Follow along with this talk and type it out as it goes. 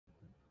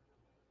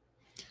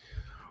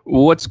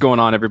What's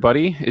going on,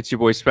 everybody? It's your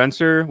boy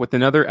Spencer with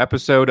another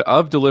episode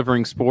of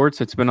Delivering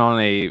Sports. It's been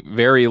on a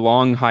very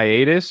long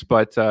hiatus,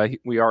 but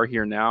we are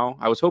here now.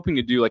 I was hoping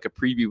to do like a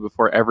preview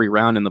before every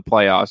round in the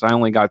playoffs. I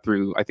only got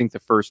through, I think, the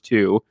first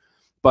two.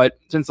 But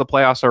since the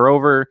playoffs are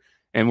over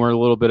and we're a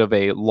little bit of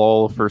a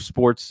lull for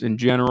sports in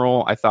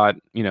general, I thought,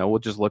 we'll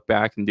just look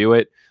back and do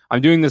it.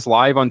 I'm doing this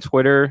live on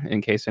Twitter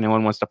in case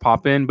anyone wants to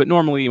pop in, but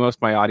normally most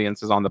of my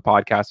audience is on the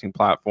podcasting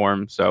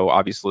platform. So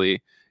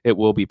obviously it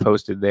will be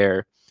posted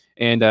there.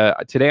 And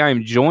today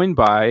I'm joined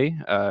by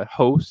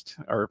host,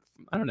 or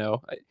I don't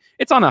know,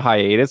 it's on a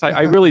hiatus.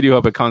 I really do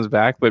hope it comes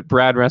back. But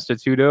Brad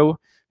Restituto,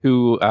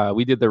 who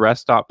we did the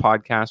Rest Stop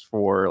podcast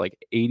for like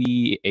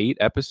 88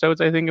 episodes,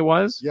 I think it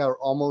was. Yeah,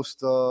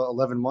 almost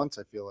 11 months,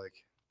 I feel like.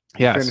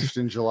 Yes. Finished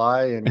in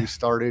July, and we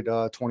started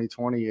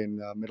 2020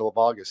 in middle of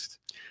August.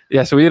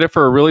 Yeah, so we did it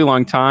for a really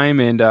long time,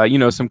 and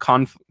some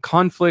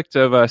conflict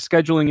of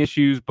scheduling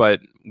issues,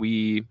 but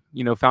we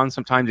found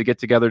some time to get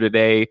together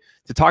today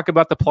to talk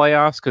about the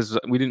playoffs because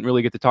we didn't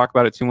really get to talk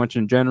about it too much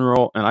in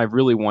general, and I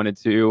really wanted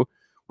to.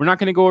 We're not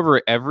going to go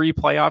over every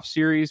playoff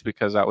series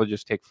because that would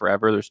just take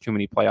forever. There's too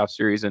many playoff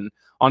series, and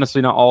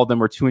honestly, not all of them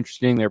were too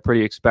interesting. They're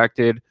pretty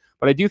expected,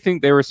 but I do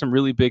think there were some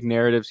really big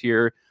narratives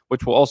here,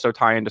 which will also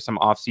tie into some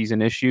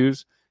offseason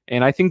issues.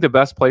 And I think the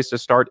best place to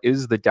start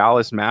is the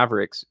Dallas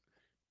Mavericks.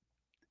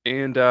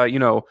 And,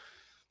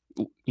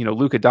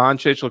 Luka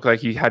Doncic looked like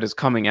he had his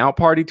coming out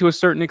party to a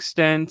certain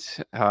extent.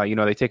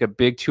 They take a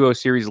big 2-0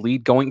 series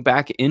lead going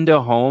back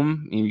into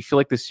home. You feel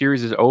like the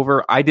series is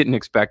over. I didn't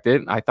expect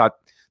it. I thought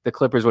the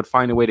Clippers would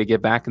find a way to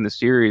get back in the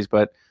series,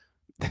 but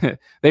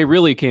they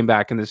really came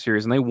back in the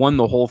series and they won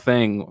the whole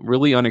thing.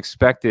 Really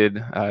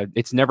unexpected.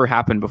 It's never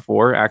happened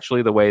before,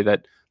 actually, the way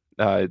that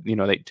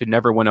they to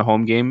never win a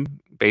home game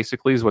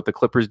basically is what the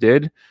Clippers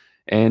did.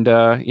 And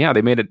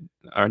they made it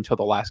until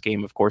the last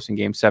game, of course, in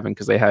Game 7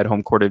 because they had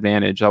home court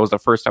advantage. That was the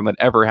first time that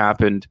ever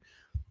happened.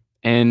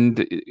 And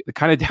the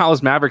kind of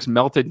Dallas Mavericks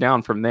melted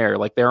down from there.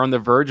 Like they're on the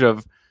verge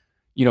of,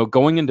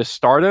 going into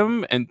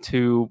stardom and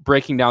to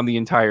breaking down the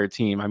entire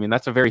team. I mean,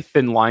 that's a very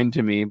thin line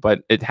to me,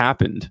 but it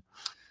happened.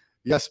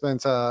 Yes,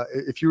 Spence.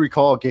 If you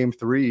recall Game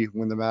 3,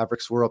 when the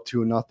Mavericks were up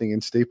 2-0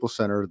 in Staples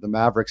Center, the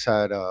Mavericks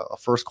had a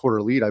first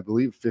quarter lead, I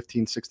believe,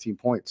 15, 16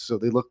 points. So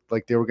they looked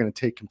like they were going to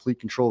take complete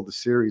control of the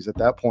series at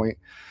that point.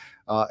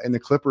 And the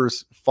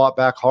Clippers fought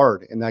back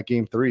hard in that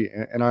Game 3.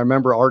 And I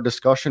remember our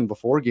discussion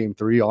before Game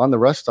 3 on the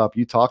Rest Stop,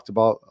 you talked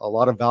about a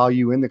lot of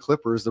value in the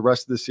Clippers the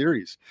rest of the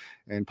series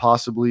and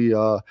possibly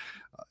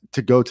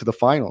to go to the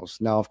finals.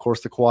 Now, of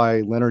course, the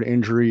Kawhi Leonard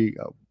injury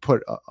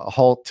put a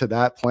halt to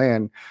that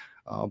plan.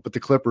 But the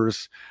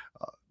Clippers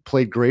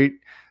played great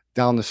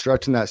down the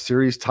stretch in that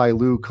series. Ty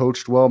Lue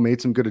coached well, made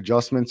some good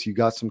adjustments. You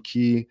got some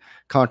key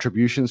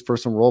contributions for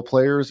some role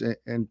players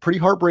and pretty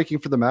heartbreaking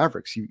for the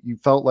Mavericks. You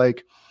felt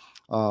like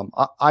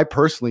I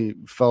personally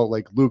felt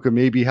like Luka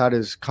maybe had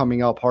his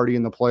coming out party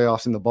in the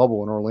playoffs in the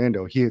bubble in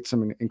Orlando. He hit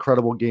some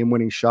incredible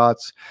game-winning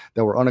shots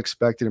that were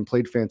unexpected and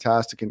played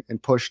fantastic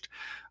and pushed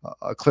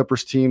a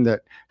Clippers team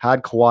that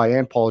had Kawhi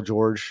and Paul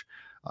George,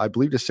 I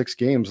believe, to 6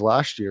 games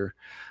last year.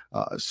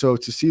 So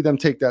to see them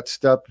take that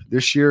step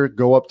this year,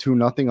 go up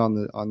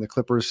 2-0 on the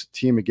Clippers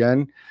team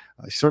again,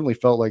 I certainly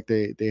felt like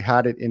they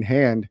had it in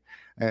hand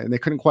and they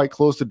couldn't quite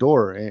close the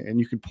door. And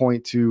you could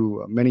point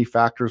to many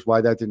factors why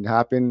that didn't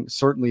happen.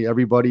 Certainly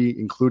everybody,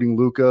 including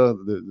Luka,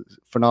 the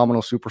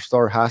phenomenal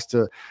superstar, has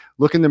to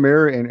look in the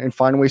mirror and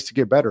find ways to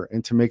get better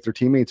and to make their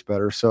teammates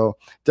better. So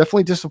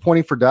definitely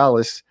disappointing for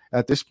Dallas.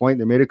 At this point,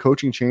 they made a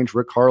coaching change.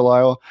 Rick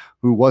Carlisle,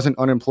 who wasn't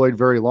unemployed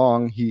very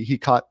long, he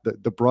caught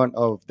the brunt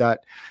of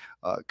that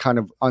kind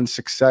of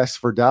unsuccess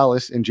for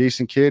Dallas. And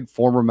Jason Kidd,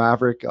 former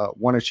Maverick,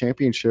 won a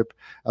championship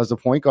as the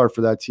point guard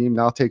for that team,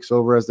 now takes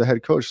over as the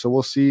head coach. So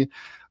we'll see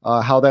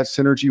how that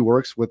synergy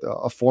works with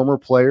a former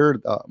player,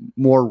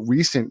 more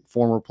recent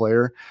former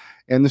player,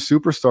 and the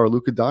superstar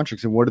Luka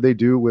Doncic. And what do they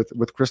do with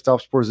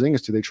Kristaps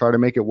Porzingis? Do they try to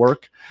make it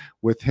work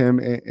with him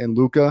and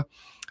Luka?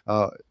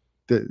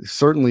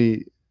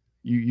 Certainly,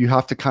 you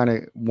have to kind of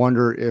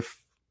wonder if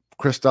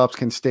Kristaps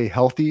can stay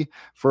healthy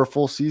for a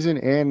full season.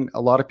 And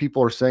a lot of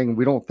people are saying,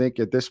 we don't think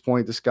at this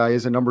point this guy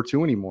is a number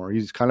 2 anymore.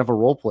 He's kind of a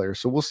role player.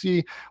 So we'll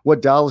see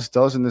what Dallas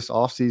does in this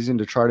offseason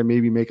to try to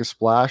maybe make a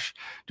splash.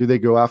 Do they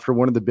go after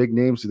one of the big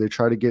names? Do they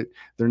try to get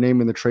their name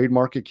in the trade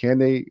market? Can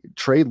they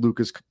trade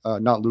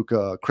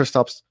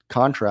Kristaps'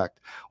 contract,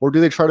 or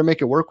do they try to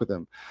make it work with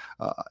him?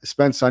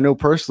 Spence, I know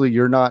personally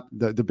you're not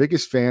the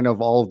biggest fan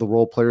of all of the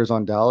role players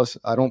on Dallas.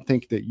 I don't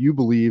think that you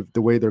believe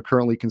the way they're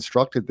currently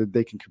constructed that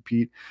they can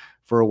compete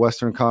for a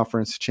Western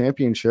Conference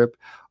championship.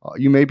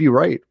 You may be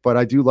right, but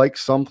I do like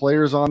some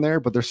players on there,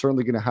 but they're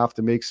certainly going to have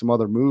to make some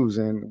other moves.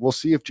 And we'll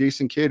see if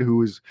Jason Kidd,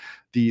 who is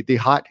the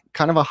hot,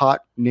 kind of a hot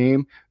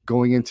name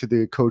going into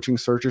the coaching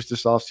searches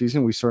this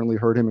offseason. We certainly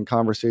heard him in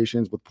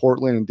conversations with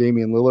Portland and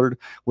Damian Lillard.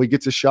 Well, he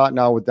gets a shot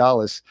now with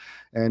Dallas.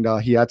 And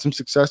he had some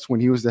success when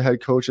he was the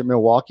head coach at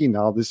Milwaukee.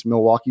 Now this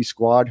Milwaukee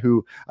squad,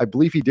 who I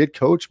believe he did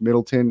coach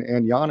Middleton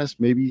and Giannis,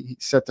 maybe he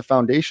set the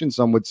foundation,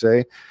 some would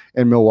say,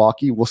 in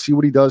Milwaukee. We'll see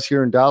what he does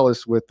here in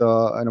Dallas with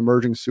an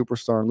emerging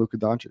superstar in Luka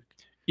Doncic.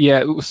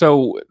 Yeah,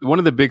 so one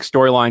of the big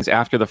storylines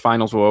after the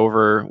finals were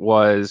over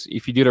was,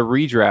 if you did a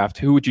redraft,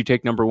 who would you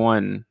take number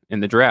one in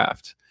the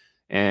draft?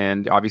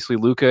 And obviously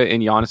Luka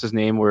and Giannis's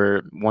name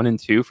were 1 and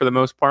 2 for the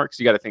most part, because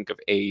you got to think of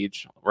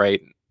age, right?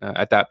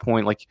 At that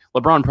point, like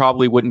LeBron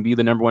probably wouldn't be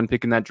the number one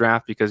pick in that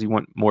draft because he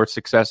want more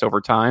success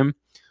over time.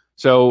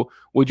 So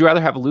would you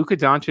rather have Luka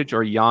Doncic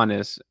or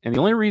Giannis? And the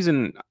only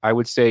reason I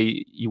would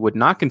say you would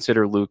not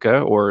consider Luka,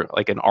 or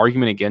like an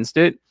argument against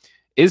it,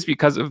 is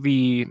because of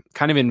the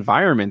kind of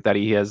environment that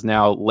he has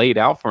now laid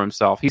out for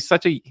himself. He's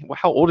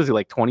how old is he?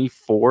 Like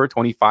 24,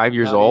 25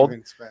 years old?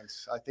 Even,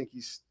 Spence. I think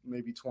he's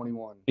maybe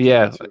 21.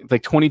 Yeah, 22.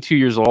 like 22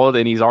 years old,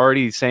 and he's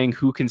already saying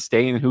who can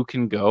stay and who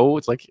can go.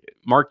 It's like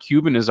Mark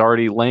Cuban is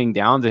already laying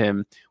down to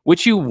him,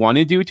 which you want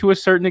to do to a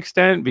certain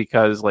extent,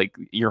 because like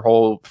your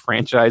whole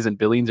franchise and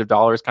billions of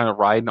dollars kind of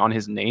riding on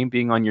his name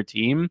being on your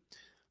team.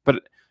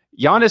 But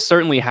Giannis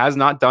certainly has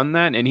not done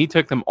that, and he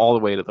took them all the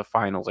way to the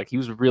finals. Like, he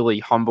was really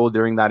humble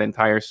during that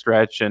entire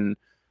stretch, and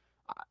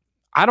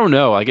I don't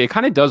know. Like, it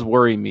kind of does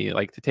worry me.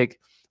 Like,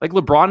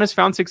 LeBron has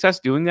found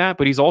success doing that,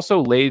 but he's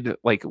also laid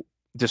like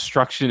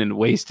destruction and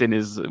waste in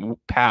his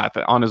path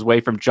on his way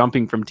from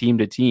jumping from team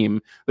to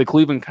team. The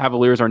Cleveland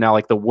Cavaliers are now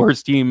like the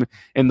worst team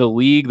in the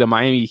league. The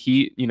Miami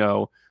Heat,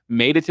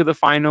 made it to the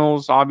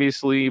finals,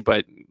 obviously,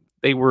 but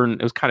it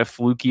was kind of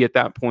fluky at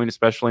that point,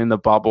 especially in the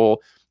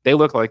bubble. They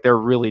look like they're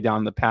really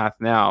down the path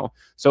now.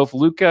 So if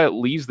Luka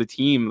leaves the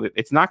team,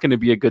 it's not going to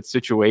be a good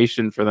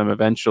situation for them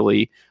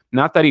eventually.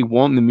 Not that he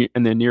won't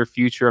in the near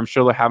future. I'm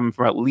sure they'll have him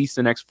for at least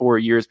the next 4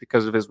 years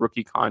because of his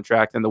rookie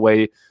contract and the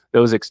way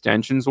those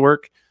extensions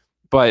work.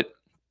 But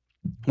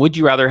would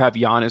you rather have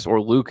Giannis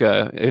or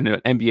Luka in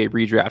an NBA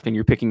redraft and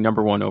you're picking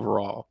number one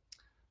overall?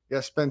 Yeah,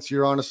 Spence,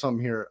 you're onto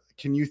something here.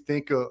 Can you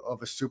think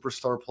of a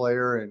superstar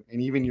player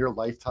and even your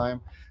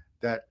lifetime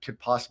that could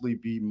possibly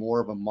be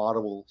more of a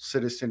model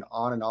citizen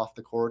on and off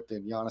the court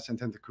than Giannis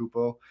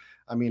Antetokounmpo?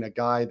 I mean, a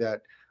guy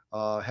that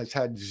has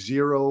had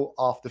zero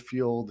off the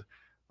field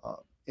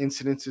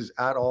incidences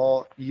at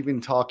all,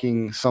 even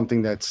talking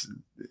something that's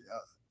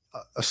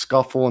a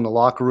scuffle in the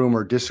locker room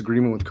or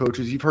disagreement with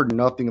coaches. You've heard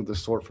nothing of the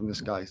sort from this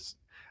guy.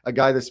 A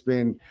guy that's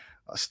been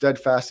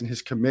steadfast in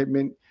his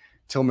commitment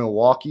to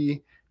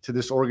Milwaukee, to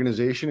this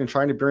organization, and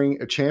trying to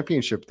bring a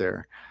championship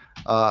there.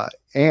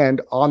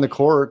 And on the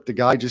court, the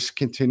guy just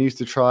continues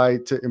to try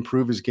to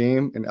improve his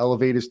game and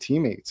elevate his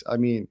teammates. I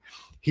mean,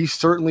 he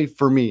certainly,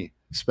 for me,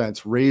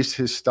 Spence, raised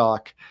his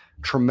stock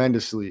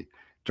tremendously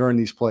during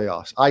these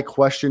playoffs. I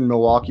questioned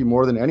Milwaukee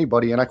more than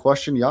anybody, and I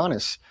questioned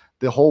Giannis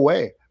the whole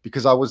way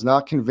because I was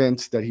not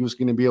convinced that he was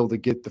going to be able to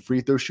get the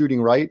free throw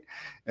shooting right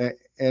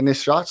and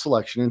his shot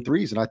selection in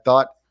threes. And I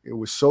thought it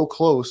was so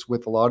close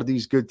with a lot of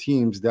these good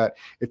teams that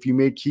if you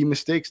made key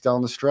mistakes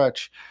down the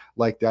stretch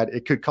like that,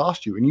 it could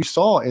cost you. And you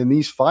saw in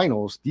these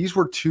finals, these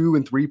were 2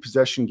 and 3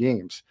 possession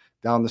games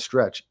down the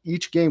stretch.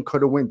 Each game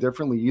could have went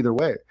differently either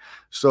way.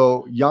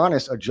 So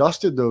Giannis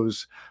adjusted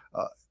those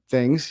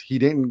things. He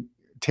didn't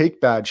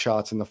take bad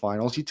shots in the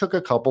finals. He took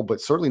a couple,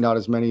 but certainly not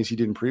as many as he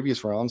did in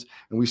previous rounds.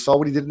 And we saw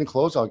what he did in the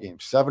closeout game,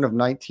 7 of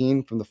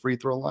 19 from the free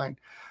throw line.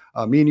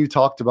 Me and you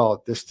talked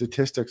about the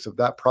statistics of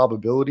that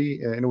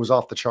probability, and it was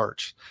off the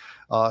charts.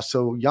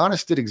 So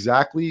Giannis did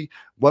exactly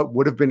what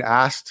would have been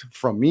asked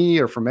from me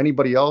or from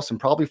anybody else, and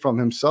probably from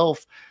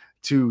himself,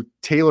 to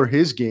tailor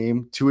his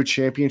game to a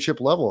championship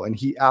level. And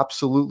he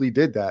absolutely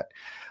did that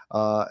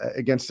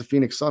against the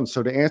Phoenix Suns.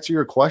 So to answer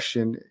your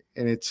question,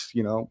 and it's,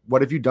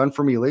 what have you done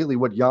for me lately?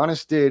 What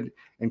Giannis did,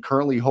 and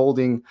currently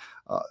holding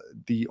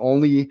the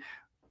only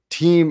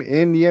team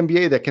in the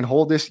NBA that can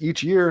hold this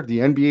each year, the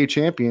NBA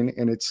champion,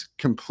 and it's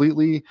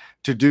completely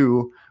to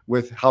do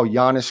with how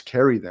Giannis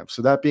carried them.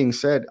 So that being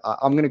said,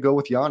 I'm going to go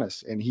with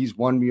Giannis, and he's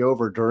won me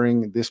over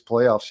during this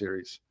playoff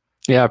series.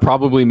 Yeah,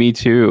 probably me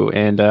too.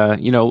 And,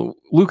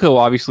 Luka will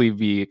obviously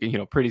be,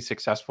 pretty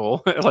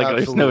successful.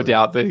 There's no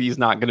doubt that he's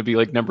not going to be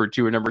like number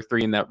 2 or number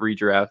 3 in that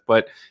redraft.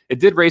 But it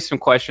did raise some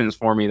questions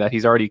for me that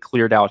he's already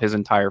cleared out his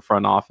entire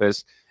front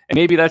office. And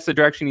maybe that's the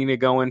direction you need to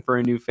go in for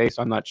a new face.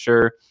 I'm not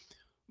sure.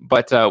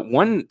 But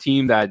one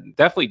team that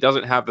definitely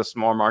doesn't have the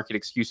small market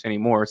excuse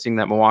anymore, seeing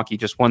that Milwaukee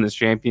just won this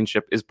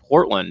championship, is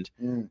Portland.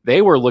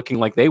 They were looking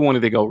like they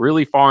wanted to go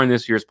really far in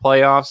this year's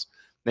playoffs.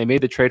 They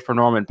made the trade for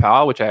Norman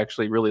Powell, which I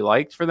actually really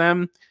liked for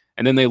them.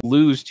 And then they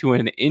lose to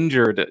an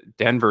injured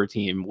Denver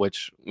team,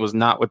 which was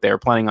not what they were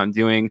planning on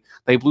doing.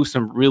 They blew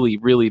some really,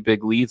 really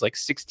big leads, like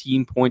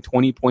 16-point,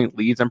 20-point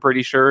leads, I'm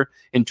pretty sure,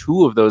 in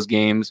 2 of those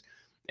games.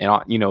 And,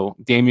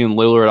 Damian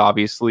Lillard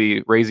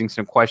obviously raising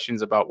some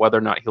questions about whether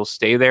or not he'll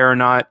stay there or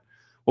not.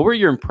 What were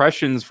your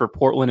impressions for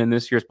Portland in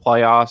this year's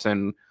playoffs,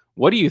 and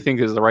what do you think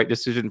is the right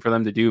decision for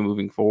them to do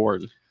moving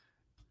forward?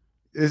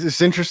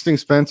 It's interesting,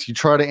 Spence. You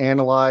try to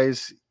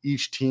analyze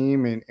each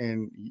team,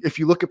 and if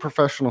you look at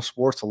professional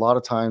sports, a lot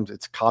of times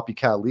it's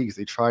copycat leagues.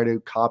 They try to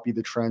copy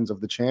the trends of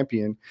the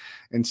champion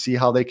and see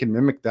how they can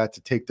mimic that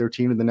to take their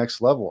team to the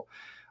next level.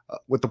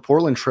 With the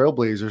Portland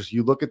Trailblazers,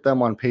 you look at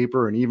them on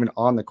paper and even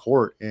on the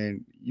court,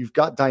 and you've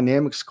got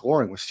dynamic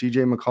scoring with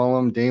CJ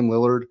McCollum, Dame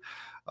Lillard,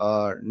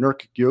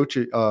 Nurkic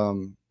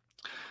Jokic.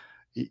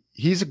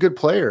 He's a good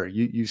player.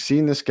 You've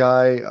seen this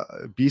guy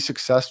be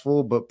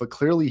successful, but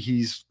clearly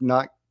he's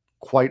not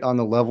quite on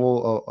the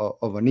level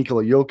of a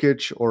Nikola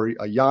Jokic or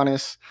a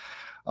Giannis.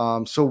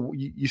 So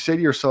you say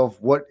to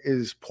yourself, what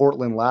is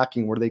Portland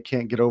lacking where they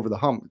can't get over the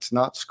hump? It's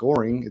not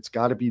scoring. It's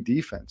got to be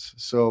defense.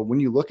 So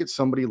when you look at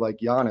somebody like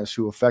Giannis,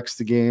 who affects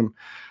the game,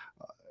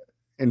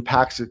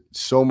 impacts it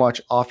so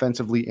much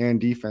offensively and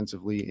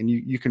defensively, and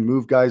you can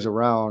move guys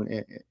around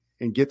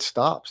and get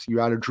stops. You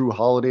added Drew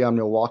Holiday on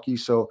Milwaukee.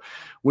 So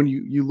when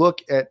you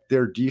look at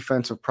their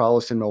defensive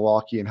prowess in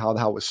Milwaukee and how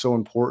that was so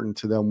important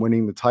to them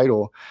winning the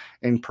title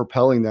and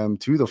propelling them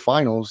to the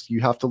finals,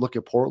 you have to look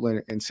at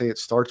Portland and say it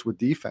starts with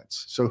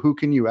defense. So who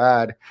can you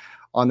add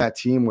on that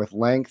team with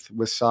length,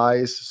 with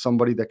size,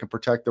 somebody that can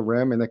protect the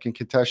rim and that can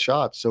contest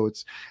shots? So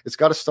it's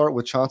got to start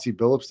with Chauncey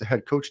Billups, the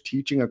head coach,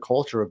 teaching a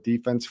culture of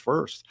defense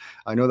first.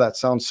 I know that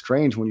sounds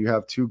strange when you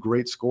have two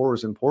great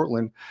scorers in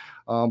Portland,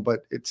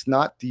 but it's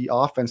not the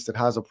offense that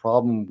has a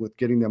problem with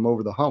getting them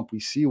over the hump. We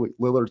see what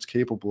Lillard's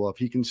capable of.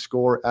 He can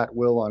score at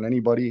will on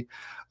anybody.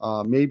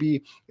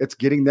 Maybe it's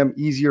getting them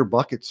easier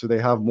buckets so they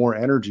have more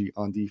energy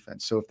on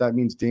defense. So if that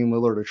means Dame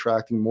Lillard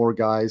attracting more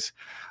guys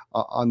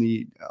on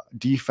the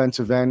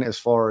defensive end as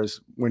far as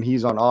when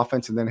he's on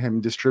offense, and then him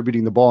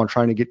distributing the ball and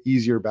trying to get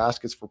easier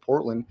baskets for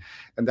Portland,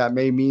 and that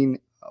may mean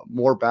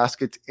more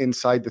baskets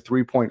inside the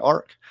three-point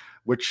arc,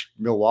 which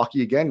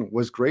Milwaukee, again,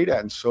 was great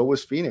at, and so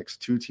was Phoenix,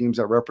 two teams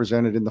that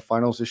represented in the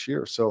finals this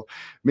year. So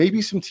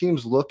maybe some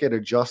teams look at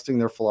adjusting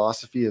their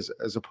philosophy as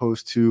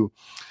opposed to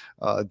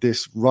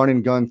this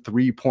run-and-gun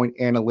three-point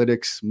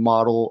analytics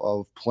model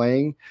of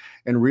playing,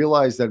 and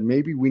realize that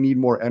maybe we need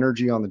more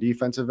energy on the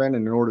defensive end,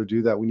 and in order to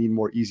do that, we need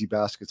more easy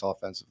baskets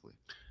offensively.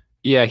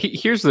 Yeah,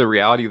 here's the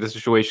reality of the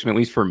situation, at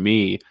least for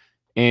me,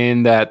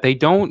 in that they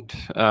don't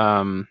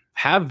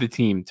have the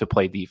team to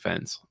play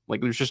defense.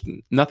 Like, there's just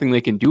nothing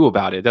they can do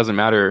about it. It doesn't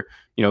matter,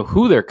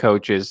 who their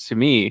coach is. To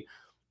me,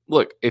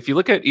 look, if you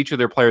look at each of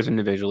their players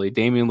individually,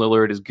 Damian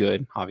Lillard is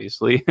good,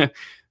 obviously.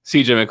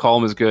 CJ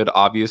McCollum is good,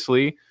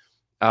 obviously.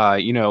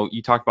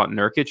 You talked about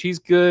Nurkic, he's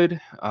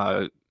good.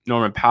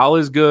 Norman Powell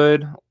is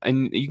good,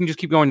 and you can just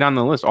keep going down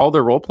the list. All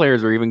their role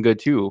players are even good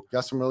too.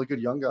 Got some really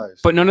good young guys,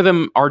 but none of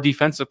them are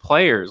defensive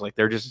players. Like,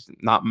 they're just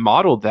not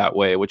modeled that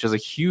way, which is a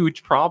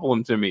huge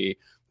problem to me.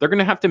 They're going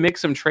to have to make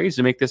some trades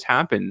to make this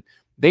happen.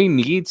 They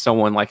need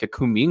someone like a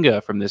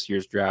Kuminga from this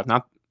year's draft.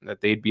 Not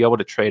that they'd be able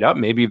to trade up.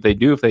 Maybe if they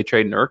do, if they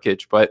trade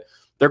Nurkic, but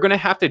they're going to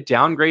have to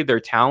downgrade their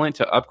talent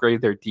to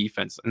upgrade their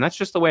defense. And that's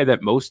just the way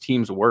that most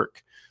teams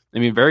work. I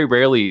mean, very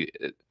rarely,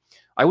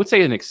 I would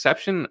say an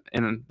exception,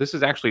 and this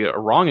is actually a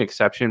wrong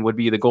exception, would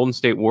be the Golden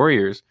State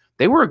Warriors.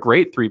 They were a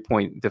great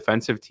three-point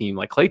defensive team.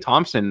 Like, Klay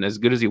Thompson, as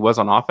good as he was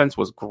on offense,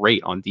 was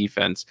great on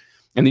defense.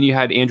 And then you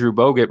had Andrew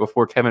Bogut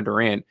before Kevin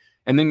Durant.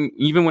 And then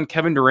even when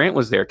Kevin Durant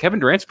was there, Kevin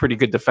Durant's a pretty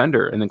good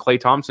defender, and then Klay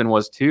Thompson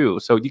was too.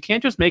 So you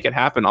can't just make it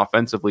happen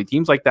offensively.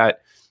 Teams like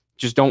that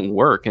just don't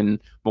work. And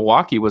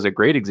Milwaukee was a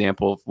great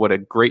example of what a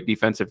great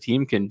defensive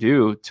team can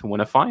do to win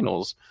a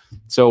finals.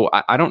 So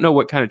I don't know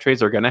what kind of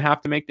trades they're going to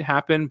have to make to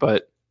happen,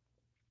 but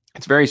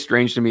it's very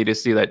strange to me to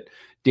see that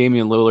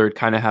Damian Lillard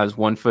kind of has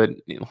one foot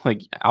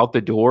like out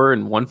the door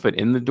and one foot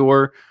in the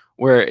door,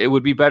 where it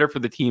would be better for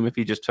the team if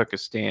he just took a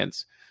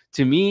stance.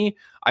 To me,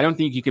 I don't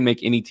think you can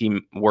make any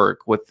team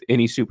work with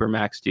any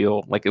Supermax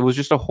deal. Like, it was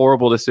just a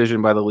horrible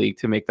decision by the league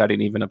to make that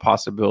even a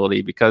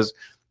possibility, because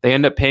they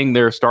end up paying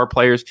their star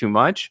players too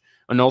much.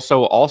 And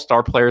also, all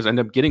star players end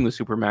up getting the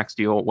Supermax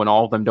deal when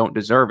all of them don't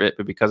deserve it,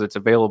 but because it's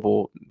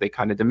available, they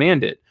kind of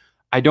demand it.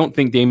 I don't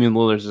think Damian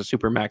Lillard is a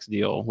Supermax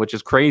deal, which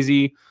is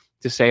crazy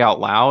to say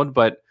out loud,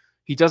 but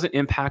he doesn't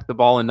impact the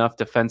ball enough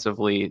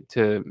defensively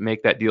to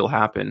make that deal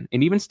happen.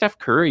 And even Steph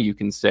Curry, you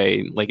can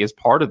say, like, is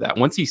part of that.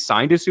 Once he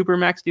signed his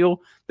Supermax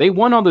deal, they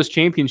won all those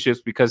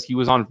championships because he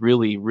was on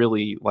really,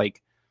 really,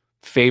 like,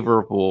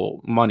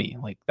 favorable money.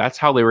 Like, that's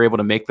how they were able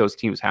to make those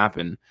teams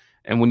happen.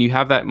 And when you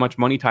have that much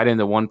money tied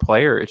into one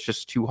player, it's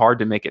just too hard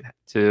to make it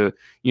to,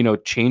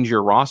 change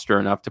your roster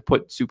enough to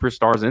put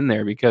superstars in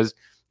there, because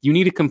you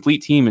need a complete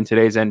team in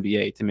today's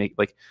NBA to make,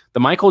 like,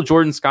 the Michael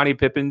Jordan, Scottie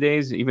Pippen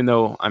days. Even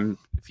though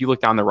if you look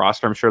down the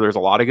roster, I'm sure there's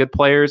a lot of good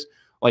players.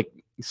 Like,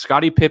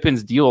 Scottie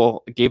Pippen's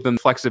deal gave them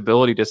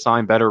flexibility to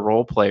sign better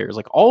role players.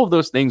 Like, all of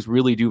those things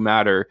really do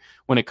matter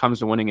when it comes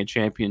to winning a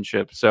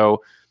championship.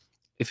 So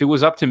if it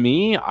was up to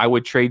me, I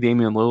would trade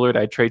Damian Lillard.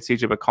 I'd trade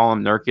CJ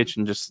McCollum, Nurkic,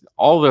 and just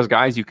all of those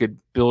guys you could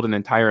build an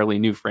entirely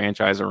new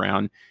franchise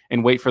around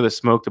and wait for the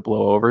smoke to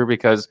blow over,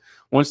 because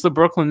once the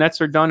Brooklyn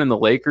Nets are done and the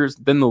Lakers,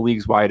 then the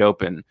league's wide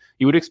open.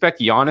 You would expect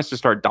Giannis to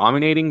start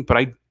dominating,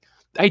 but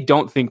I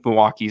don't think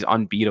Milwaukee's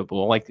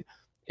unbeatable. Like,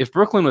 if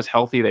Brooklyn was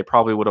healthy, they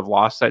probably would have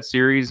lost that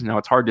series. Now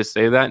it's hard to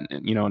say that,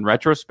 in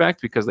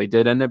retrospect, because they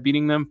did end up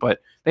beating them,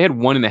 but they had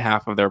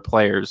 1.5 of their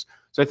players.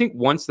 So I think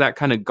once that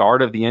kind of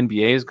guard of the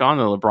NBA is gone,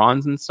 the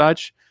LeBrons and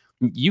such,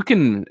 you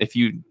can, if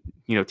you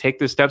take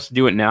the steps to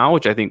do it now,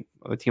 which I think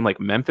a team like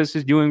Memphis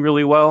is doing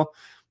really well,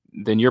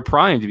 then you're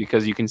primed,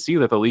 because you can see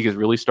that the league is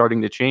really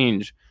starting to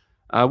change.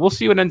 We'll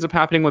see what ends up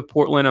happening with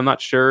Portland. I'm not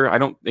sure. I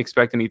don't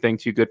expect anything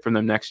too good from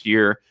them next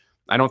year.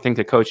 I don't think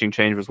the coaching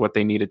change was what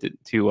they needed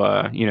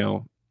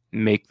to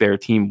make their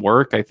team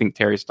work. I think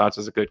Terry Stotts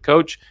is a good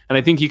coach, and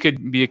I think he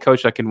could be a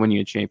coach that can win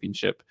you a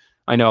championship.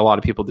 I know a lot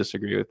of people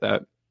disagree with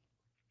that.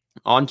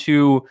 On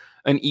to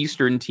an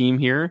Eastern team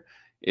here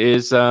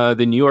is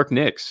the New York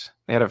Knicks.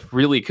 They had a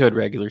really good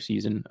regular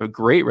season, a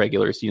great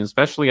regular season,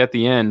 especially at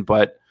the end,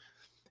 but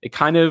it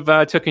kind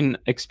of took an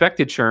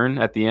expected turn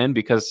at the end,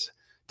 because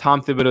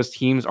Tom Thibodeau's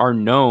teams are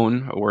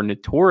known or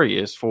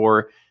notorious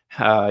for,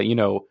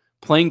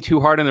 playing too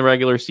hard in the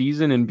regular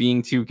season and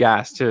being too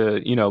gassed to,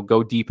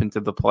 go deep into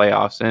the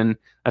playoffs. And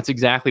that's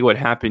exactly what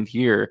happened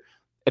here.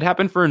 It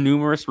happened for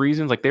numerous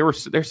reasons. Like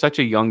they're such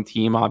a young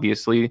team,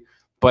 obviously,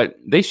 but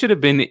they should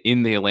have been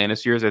in the Atlanta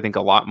series, I think,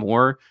 a lot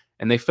more.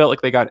 And they felt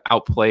like they got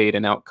outplayed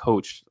and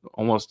outcoached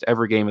almost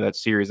every game of that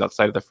series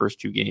outside of the first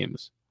 2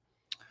 games.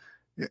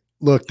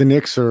 Look, the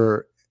Knicks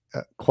are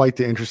quite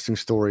the interesting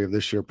story of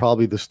this year,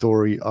 probably the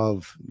story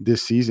of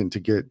this season, to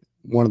get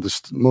one of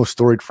the most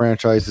storied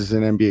franchises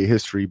in NBA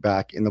history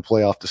back in the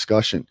playoff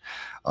discussion.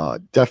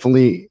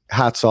 Definitely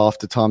hats off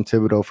to Tom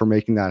Thibodeau for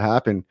making that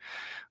happen.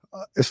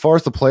 As far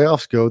as the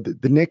playoffs go,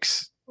 the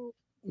Knicks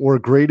were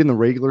great in the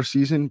regular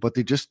season, but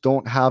they just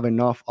don't have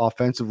enough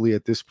offensively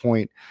at this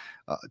point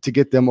to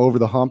get them over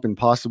the hump and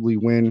possibly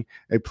win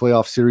a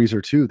playoff series or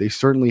 2. They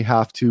certainly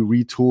have to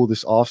retool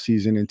this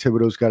offseason, and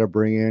Thibodeau's got to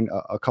bring in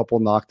a couple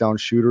knockdown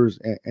shooters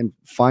and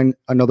find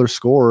another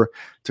scorer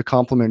to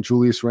complement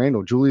Julius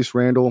Randle. Julius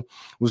Randle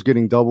was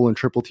getting double and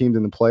triple teamed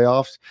in the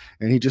playoffs,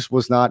 and he just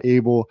was not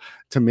able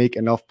to make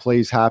enough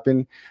plays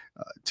happen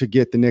to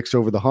get the Knicks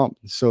over the hump.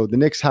 So the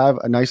Knicks have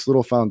a nice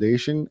little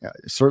foundation.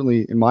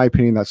 Certainly, in my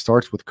opinion, that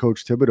starts with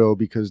Coach Thibodeau,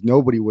 because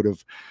nobody would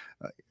have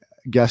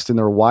guessed in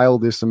their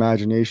wildest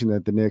imagination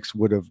that the Knicks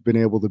would have been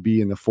able to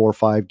be in the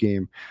 4-5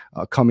 game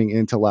coming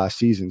into last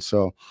season.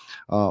 So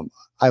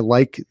I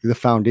like the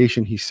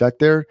foundation he set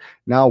there.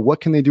 Now, what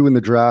can they do in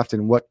the draft,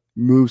 and what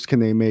moves can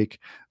they make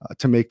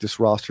to make this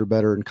roster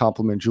better and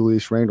complement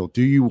Julius Randle?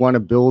 Do you want to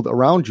build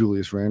around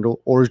Julius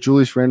Randle, or is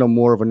Julius Randle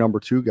more of a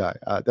number 2 guy?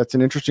 That's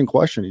an interesting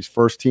question. He's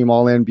first team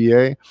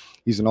All-NBA.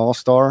 He's an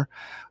all-star.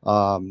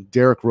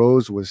 Derrick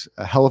Rose was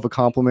a hell of a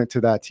compliment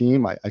to that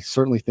team. I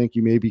certainly think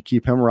you maybe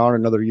keep him around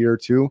another year or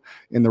 2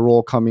 in the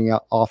role coming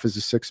off as a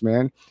 6th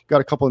man.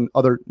 Got a couple of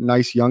other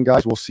nice young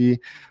guys. We'll see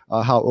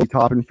how Obi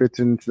Toppin fits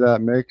into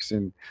that mix.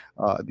 And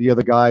the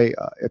other guy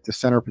at the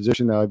center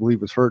position that I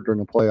believe was hurt during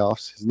the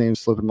playoffs, his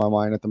name's slipping my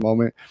mind at the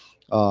moment.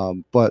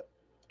 But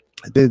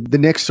the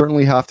Knicks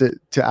certainly have to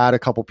add a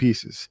couple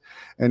pieces.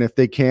 And if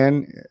they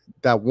can,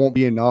 that won't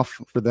be enough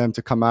for them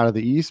to come out of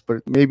the East,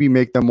 but maybe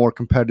make them more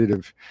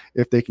competitive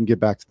if they can get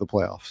back to the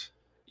playoffs.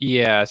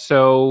 Yeah.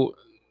 So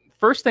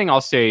first thing I'll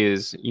say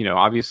is,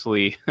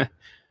 obviously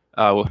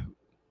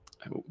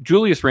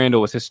Julius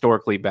Randle was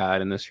historically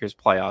bad in this year's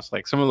playoffs,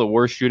 like some of the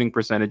worst shooting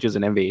percentages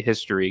in NBA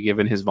history,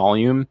 given his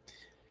volume.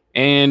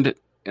 And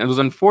it was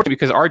unfortunate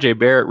because RJ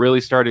Barrett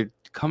really started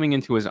coming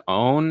into his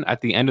own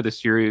at the end of the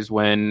series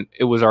when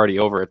it was already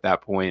over at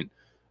that point.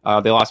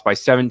 They lost by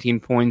 17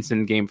 points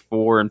in game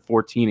 4 and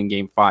 14 in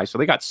game 5. So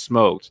they got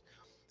smoked.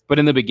 But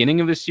in the beginning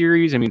of the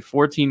series,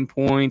 14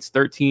 points,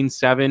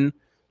 13-7,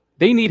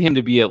 they need him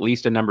to be at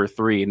least a number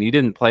 3. And he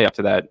didn't play up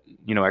to that,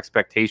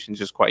 expectations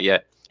just quite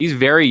yet. He's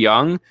very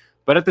young,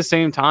 but at the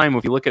same time,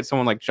 if you look at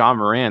someone like John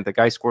Morant, the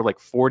guy scored like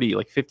 40,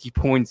 like 50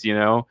 points,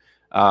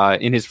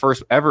 in his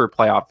first ever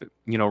playoff,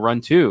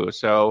 run too.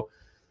 So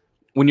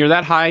when you're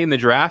that high in the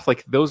draft,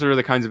 like those are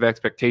the kinds of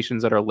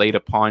expectations that are laid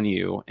upon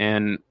you.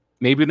 And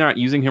maybe they're not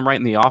using him right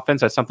in the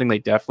offense. That's something they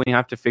definitely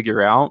have to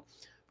figure out.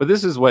 But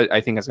this is what I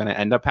think is going to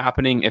end up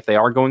happening if they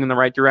are going in the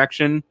right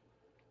direction,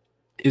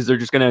 is they're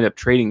just going to end up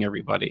trading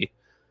everybody.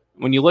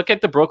 When you look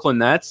at the Brooklyn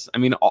Nets,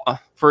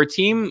 for a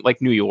team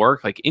like New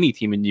York, like any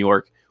team in New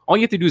York, all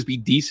you have to do is be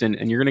decent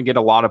and you're going to get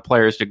a lot of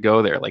players to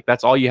go there. Like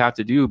that's all you have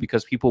to do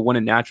because people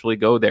wouldn't naturally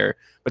go there.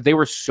 But they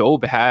were so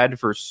bad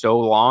for so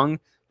long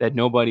that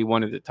nobody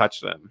wanted to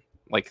touch them.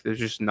 Like there's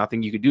just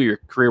nothing you could do. Your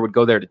career would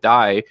go there to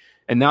die.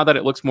 And now that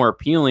it looks more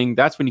appealing,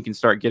 that's when you can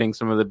start getting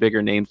some of the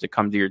bigger names to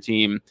come to your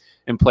team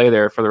and play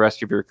there for the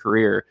rest of your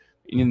career.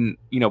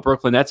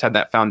 Brooklyn Nets had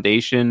that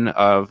foundation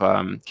of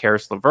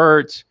Karis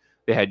LeVert.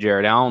 They had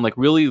Jared Allen, like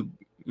really,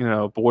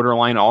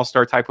 borderline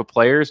all-star type of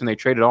players, and they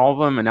traded all of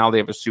them, and now they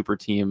have a super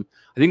team.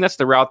 I think that's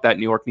the route that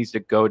New York needs to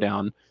go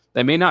down.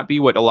 That may not be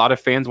what a lot of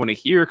fans want to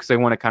hear because they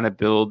want to kind of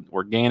build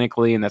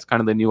organically, and that's kind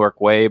of the New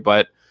York way,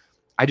 but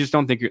I just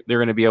don't think they're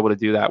going to be able to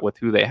do that with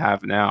who they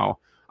have now.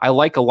 I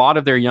like a lot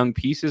of their young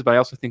pieces, but I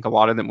also think a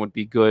lot of them would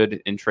be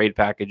good in trade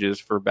packages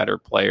for better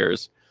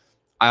players.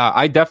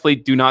 I definitely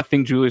do not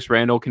think Julius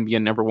Randle can be a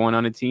number 1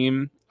 on a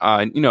team.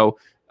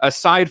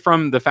 aside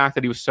from the fact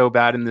that he was so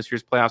bad in this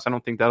year's playoffs, I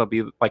don't think that'll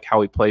be like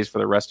how he plays for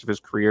the rest of his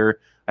career.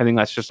 I think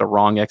that's just a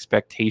wrong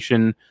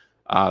expectation.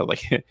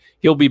 Like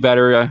he'll be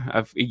better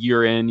a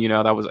year in.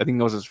 I think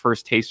that was his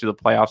first taste of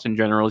the playoffs in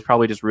general. He's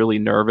probably just really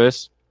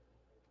nervous,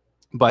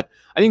 but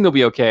I think they'll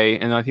be okay,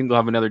 and I think they'll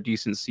have another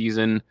decent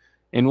season.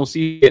 And we'll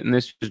see it in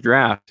this year's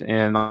draft.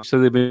 And so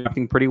they've been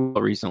acting pretty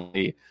well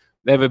recently.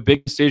 They have a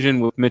big decision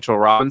with Mitchell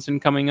Robinson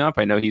coming up.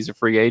 I know he's a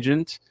free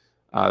agent.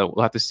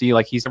 We'll have to see.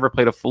 Like, he's never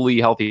played a fully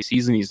healthy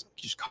season. He's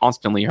just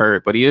constantly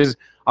hurt, but he is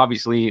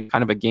obviously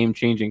kind of a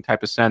game-changing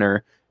type of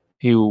center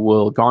who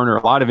will garner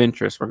a lot of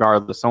interest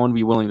regardless. Someone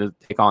be willing to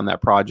take on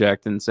that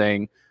project and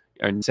say,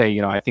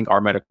 I think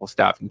our medical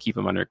staff can keep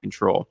him under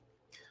control.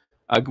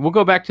 We'll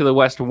go back to the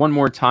West one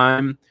more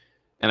time,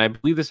 and I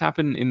believe this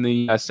happened in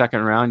the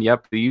second round.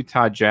 Yep, the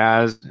Utah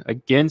Jazz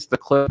against the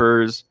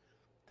Clippers.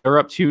 They're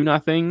up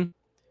 2-0.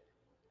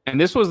 And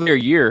this was their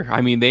year.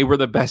 I mean, they were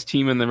the best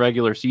team in the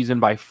regular season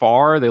by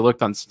far. They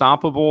looked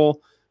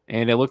unstoppable,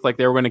 and it looked like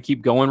they were going to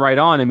keep going right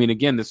on. I mean,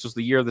 again, this was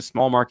the year of the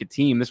small market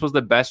team. This was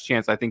the best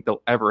chance I think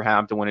they'll ever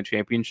have to win a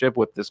championship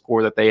with this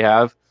core that they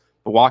have.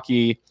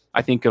 Milwaukee,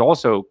 I think, could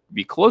also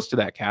be close to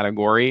that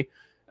category.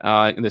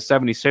 In the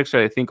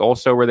 76ers, I think,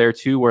 also were there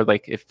too, where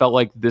like it felt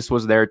like this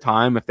was their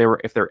time if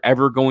they're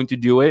ever going to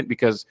do it,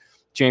 because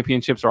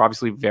championships are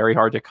obviously very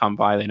hard to come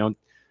by.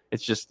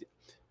 It's just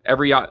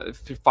every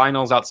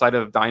finals outside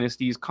of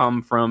dynasties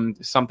come from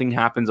something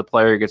happens, a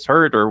player gets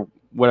hurt or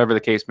whatever the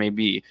case may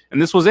be.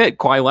 And this was it.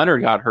 Kawhi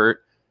Leonard got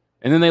hurt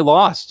and then they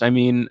lost. I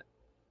mean,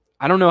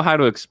 I don't know how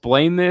to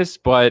explain this,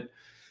 but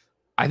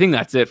I think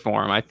that's it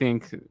for them. I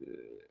think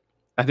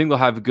they'll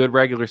have good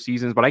regular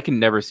seasons, but I can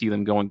never see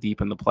them going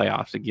deep in the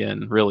playoffs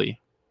again, really.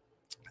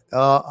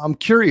 I'm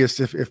curious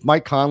if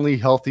Mike Conley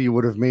healthy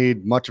would have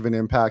made much of an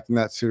impact in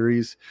that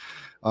series.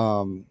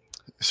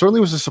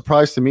 Certainly was a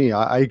surprise to me.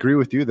 I agree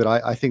with you that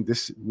I think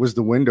this was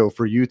the window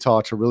for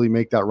Utah to really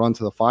make that run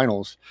to the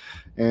finals.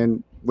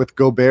 And with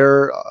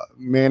Gobert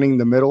manning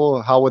the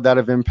middle, how would that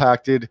have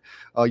impacted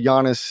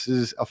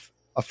Giannis's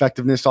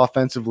effectiveness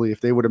offensively if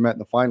they would have met in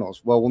the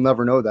finals? Well, we'll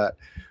never know that.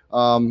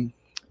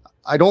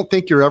 I don't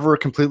think you're ever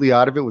completely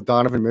out of it with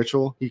Donovan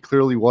Mitchell. He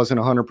clearly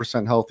wasn't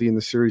 100% healthy in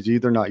the series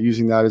either, not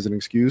using that as an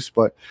excuse.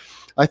 But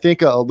I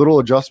think a little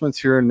adjustments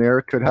here and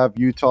there could have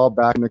Utah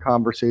back in the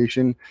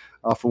conversation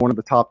for one of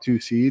the top 2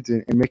 seeds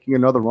and making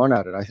another run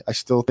at it. I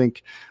still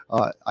think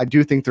I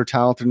do think they're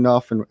talented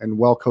enough and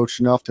well coached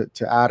enough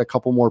to add a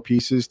couple more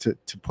pieces to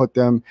put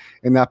them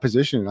in that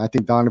position. And I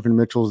think Donovan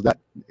Mitchell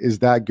is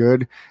that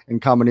good in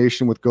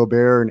combination with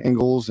Gobert and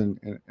Ingles and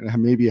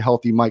maybe a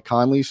healthy Mike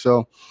Conley.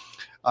 So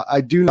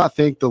I do not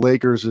think the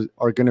Lakers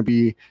are going to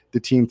be the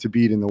team to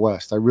beat in the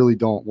West. I really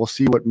don't. We'll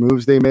see what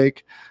moves they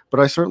make, but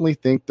I certainly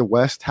think the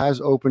West has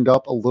opened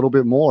up a little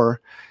bit more,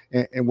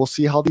 and we'll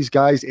see how these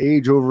guys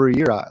age over a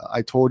year.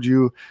 I told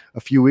you a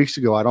few weeks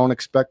ago, I don't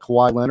expect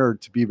Kawhi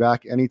Leonard to be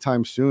back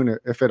anytime soon,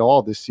 if at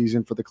all, this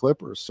season for the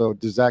Clippers. So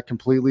does that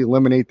completely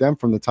eliminate them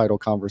from the title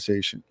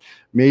conversation?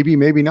 Maybe,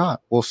 maybe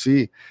not. We'll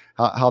see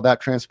how that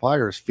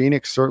transpires.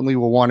 Phoenix certainly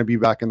will want to be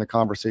back in the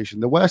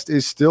conversation. The West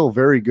is still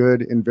very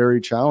good and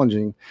very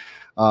challenging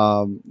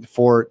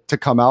to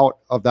come out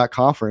of that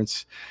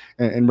conference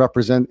and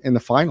represent in the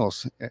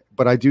finals.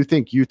 But I do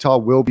think Utah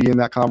will be in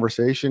that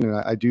conversation, and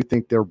I do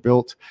think they're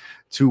built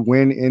to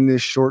win in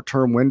this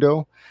short-term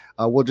window.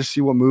 We'll just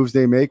see what moves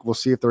they make. We'll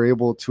see if they're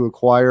able to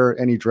acquire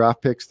any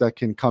draft picks that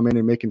can come in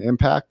and make an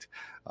impact.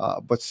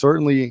 But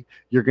certainly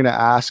you're going to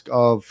ask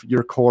of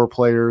your core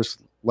players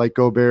like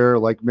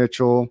Gobert, like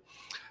Mitchell,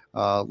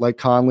 like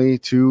Conley,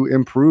 to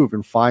improve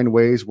and find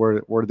ways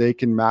where they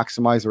can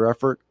maximize their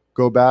effort.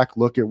 Go back,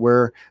 look at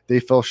where they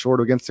fell short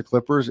against the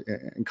Clippers,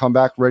 and come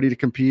back ready to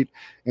compete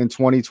in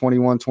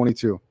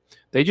 2021-22.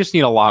 They just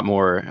need a lot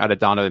more out of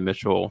Donovan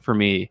Mitchell for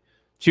me.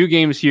 2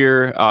 games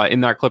here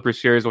in that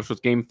Clippers series, which was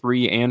game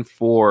 3 and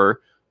 4,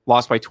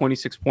 lost by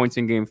 26 points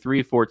in game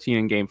 3, 14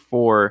 in game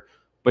 4.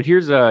 But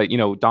here's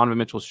Donovan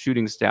Mitchell's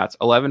shooting stats: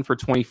 11 for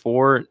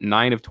 24,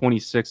 9 of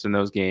 26 in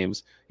those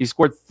games. He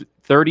scored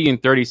 30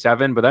 and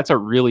 37, but that's a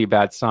really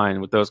bad sign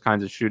with those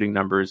kinds of shooting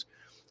numbers.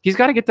 He's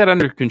got to get that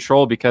under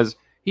control because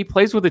he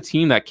plays with a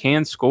team that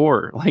can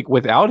score. Like,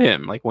 without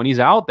him, like when he's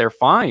out, they're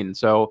fine.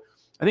 So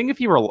I think if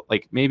he were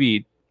like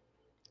maybe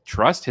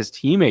trust his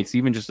teammates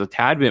even just a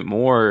tad bit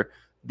more,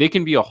 they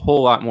can be a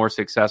whole lot more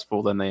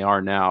successful than they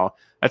are now.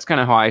 That's kind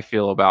of how I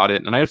feel about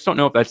it. And I just don't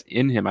know if that's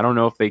in him. I don't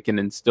know if they can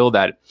instill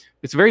that.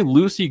 It's a very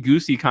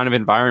loosey-goosey kind of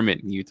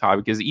environment in Utah,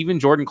 because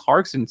even Jordan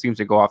Clarkson seems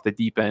to go off the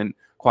deep end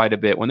quite a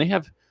bit when they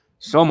have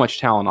so much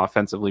talent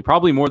offensively,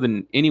 probably more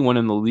than anyone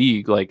in the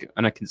league, like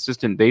on a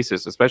consistent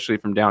basis, especially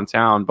from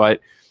downtown. But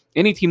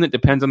any team that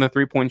depends on the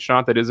three-point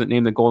shot that isn't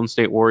named the Golden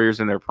State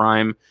Warriors in their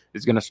prime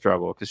is going to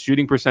struggle, because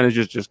shooting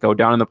percentages just go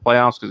down in the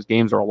playoffs because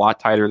games are a lot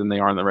tighter than they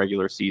are in the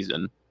regular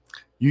season.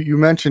 You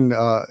mentioned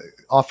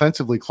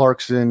offensively,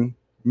 Clarkson,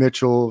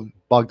 Mitchell,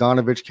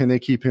 Bogdanovich, can they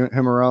keep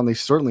him around? They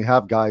certainly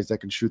have guys that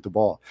can shoot the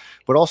ball.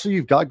 But also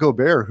you've got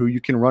Gobert, who you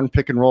can run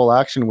pick and roll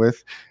action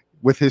with,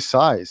 with his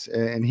size,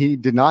 and he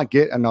did not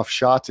get enough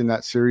shots in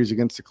that series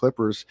against the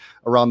Clippers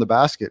around the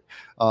basket.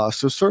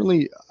 So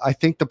certainly I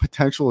think the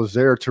potential is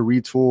there to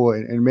retool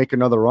and make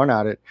another run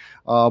at it.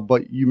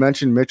 But you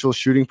mentioned Mitchell's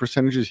shooting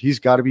percentages. He's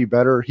got to be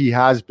better. He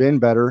has been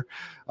better.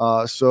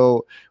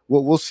 So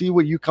we'll see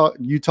what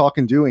Utah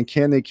can do, and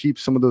can they keep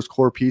some of those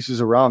core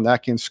pieces around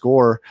that can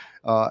score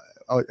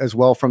as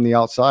well from the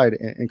outside.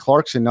 And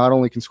Clarkson not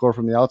only can score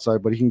from the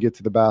outside, but he can get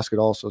to the basket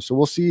also. So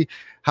we'll see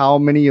how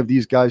many of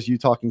these guys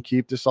Utah can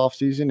keep this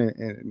offseason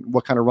and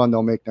what kind of run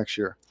they'll make next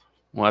year.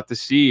 We'll have to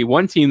see.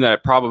 One team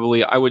that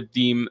probably I would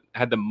deem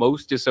had the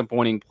most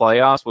disappointing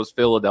playoffs was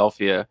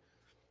Philadelphia.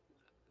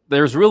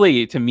 There's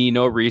really, to me,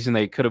 no reason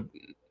they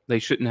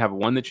shouldn't have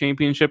won the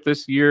championship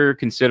this year,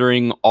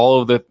 considering all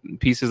of the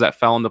pieces that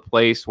fell into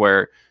place,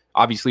 where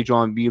obviously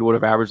Joel Embiid would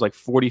have averaged like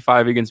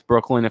 45 against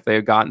Brooklyn if they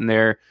had gotten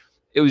there.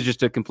 It was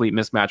just a complete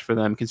mismatch for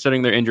them.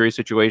 Considering their injury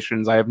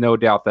situations, I have no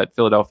doubt that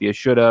Philadelphia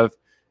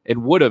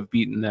would have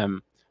beaten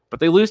them. But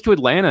they lose to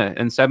Atlanta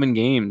in 7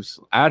 games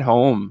at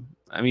home.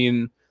 I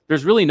mean,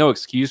 there's really no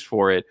excuse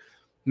for it.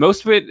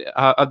 Most of it,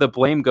 the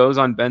blame goes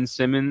on Ben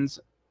Simmons.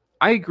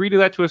 I agree to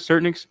that to a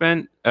certain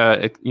extent,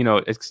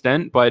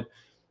 but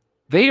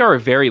they are a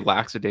very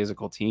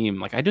lackadaisical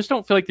team. Like, I just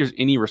don't feel like there's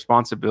any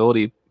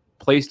responsibility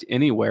placed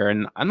anywhere,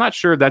 and I'm not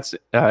sure that's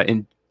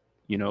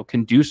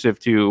conducive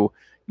to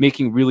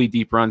making really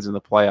deep runs in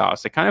the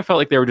playoffs. It kind of felt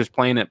like they were just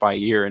playing it by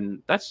ear,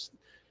 and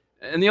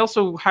they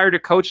also hired a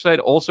coach that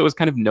also is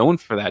kind of known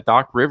for that,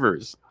 Doc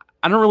Rivers.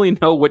 I don't really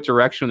know what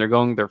direction they're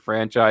going with their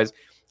franchise.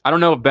 I don't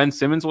know if Ben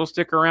Simmons will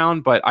stick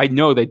around, but I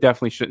know they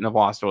definitely shouldn't have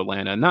lost to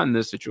Atlanta, not in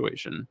this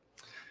situation.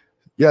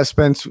 Yeah,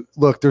 Spence,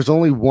 look, there's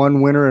only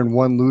one winner and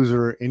one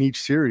loser in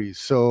each series.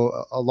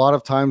 So a lot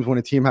of times when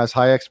a team has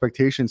high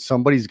expectations,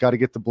 somebody's got to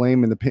get the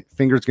blame, and the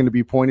finger's going to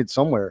be pointed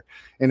somewhere.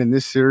 And in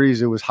this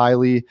series, it was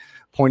highly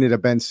pointed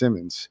at Ben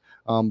Simmons.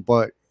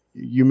 But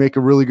you make a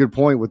really good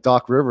point with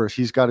Doc Rivers.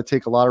 He's got to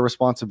take a lot of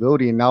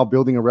responsibility, and now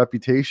building a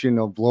reputation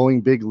of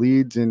blowing big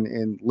leads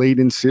and late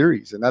in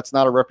series. And that's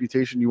not a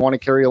reputation you want to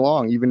carry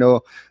along, even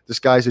though this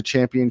guy's a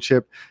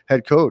championship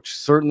head coach.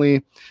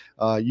 Certainly,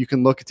 you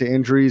can look at the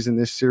injuries in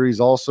this series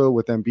also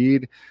with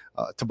Embiid.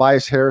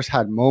 Tobias Harris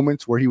had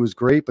moments where he was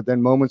great, but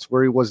then moments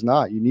where he was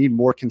not. You need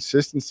more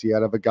consistency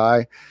out of a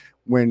guy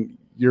when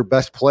your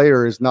best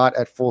player is not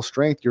at full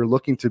strength. You're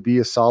looking to be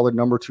a solid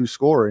number 2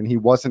 scorer, and he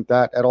wasn't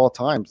that at all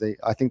times.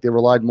 I think they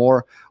relied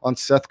more on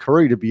Seth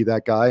Curry to be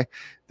that guy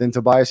than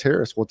Tobias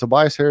Harris. Well,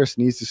 Tobias Harris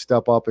needs to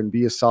step up and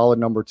be a solid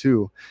number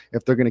 2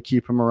 if they're going to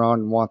keep him around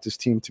and want this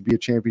team to be a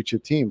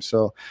championship team.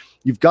 So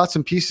you've got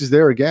some pieces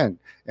there again.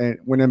 And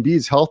when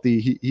Embiid's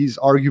healthy, he's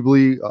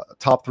arguably a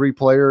top 3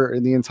 player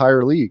in the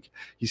entire league.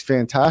 He's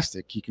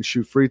fantastic. He can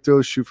shoot free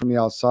throws, shoot from the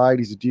outside.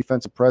 He's a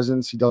defensive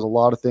presence. He does a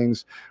lot of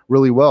things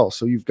really well.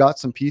 So you've got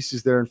some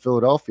pieces there in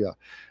Philadelphia.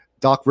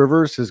 Doc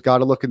Rivers has got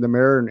to look in the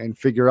mirror and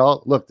figure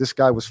out, look, this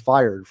guy was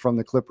fired from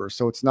the Clippers.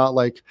 So it's not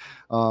like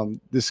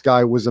this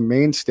guy was a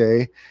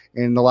mainstay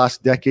in the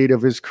last decade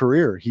of his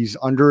career. He's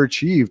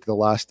underachieved the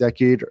last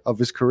decade of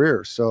his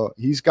career. So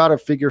he's got to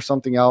figure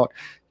something out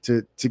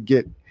to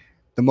get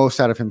the most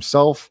out of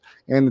himself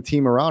and the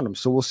team around him.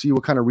 So we'll see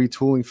what kind of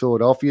retooling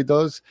Philadelphia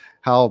does,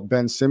 how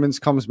Ben Simmons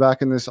comes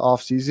back in this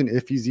offseason,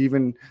 if he's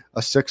even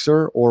a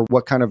Sixer, or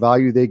what kind of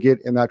value they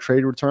get in that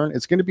trade return.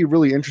 It's going to be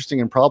really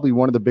interesting, and probably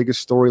one of the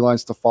biggest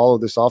storylines to follow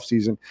this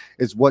offseason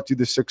is what do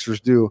the Sixers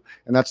do?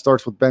 And that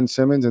starts with Ben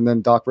Simmons and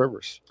then Doc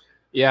Rivers.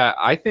 Yeah,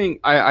 I think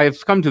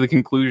I've come to the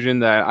conclusion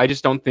that I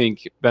just don't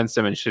think Ben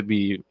Simmons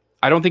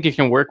I don't think it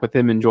can work with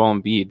him and Joel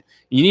Embiid.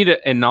 You need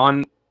a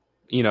non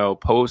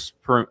post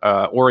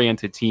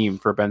oriented team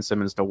for Ben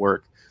Simmons to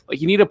work.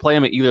 Like, you need to play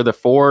him at either the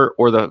 4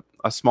 or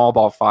a small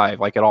ball 5,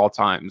 like at all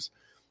times.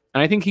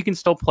 And I think he can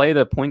still play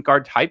the point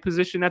guard type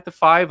position at the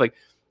 5. Like,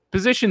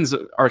 positions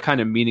are kind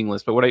of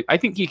meaningless, but I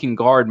think he can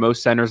guard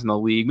most centers in the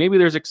league. Maybe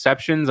there's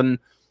exceptions, and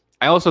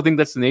I also think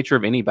that's the nature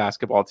of any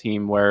basketball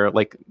team, where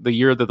like the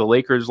year that the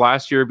Lakers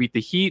last year beat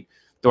the Heat,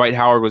 Dwight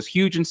Howard was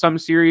huge in some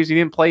series. He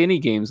didn't play any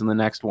games in the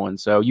next one.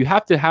 So you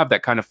have to have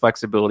that kind of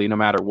flexibility no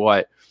matter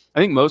what. I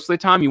think most of the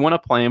time you want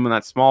to play him in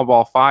that small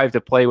ball 5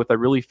 to play with a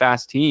really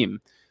fast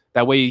team.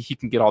 That way he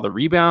can get all the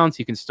rebounds.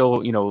 He can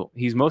still,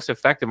 he's most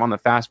effective on the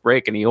fast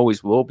break, and he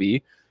always will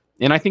be.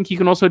 And I think he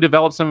can also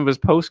develop some of his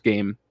post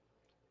game.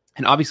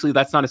 And obviously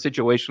that's not a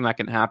situation that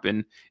can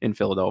happen in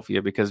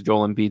Philadelphia because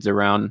Joel Embiid's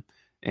around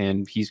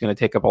and he's going to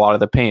take up a lot of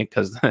the paint,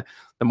 because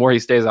the more he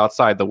stays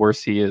outside, the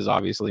worse he is,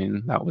 obviously.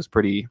 And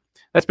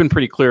that's been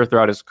pretty clear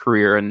throughout his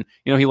career. And,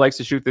 he likes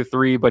to shoot the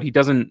 3, but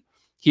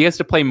he has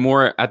to play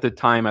more at the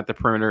time at the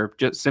perimeter,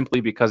 just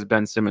simply because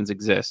Ben Simmons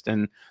exists.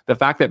 And the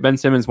fact that Ben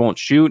Simmons won't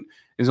shoot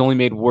is only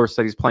made worse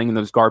that he's playing in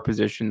those guard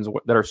positions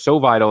that are so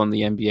vital in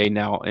the NBA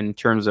now in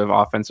terms of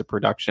offensive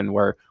production,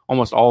 where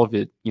almost all of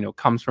it,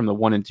 comes from the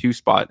 1 and 2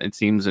 spot, it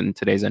seems, in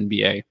today's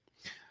NBA.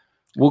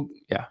 Well,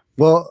 yeah.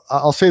 Well,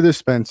 I'll say this,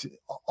 Spence.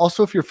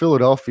 Also, if you're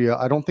Philadelphia,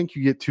 I don't think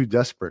you get too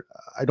desperate.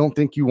 I don't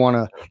think you want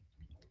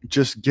to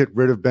just get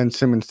rid of Ben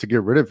Simmons to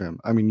get rid of him.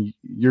 I mean,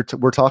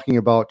 we're talking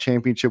about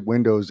championship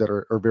windows that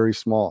are very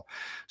small.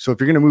 So if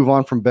you're going to move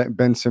on from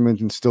Ben Simmons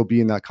and still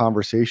be in that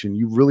conversation,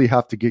 you really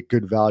have to get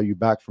good value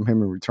back from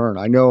him in return.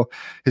 I know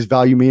his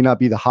value may not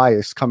be the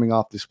highest coming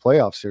off this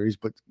playoff series,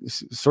 but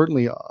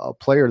certainly a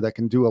player that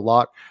can do a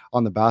lot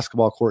on the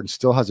basketball court and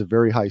still has a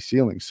very high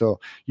ceiling. So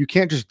you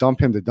can't just dump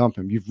him to dump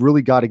him. You've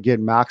really got to get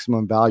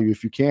maximum value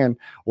if you can,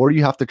 or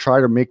you have to try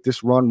to make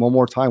this run one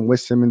more time with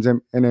Simmons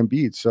and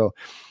Embiid. So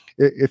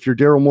if you're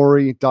Daryl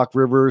Morey, Doc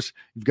Rivers,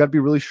 you've got to be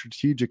really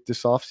strategic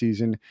this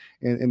offseason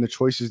in the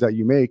choices that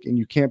you make. And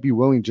you can't be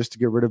willing just to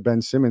get rid of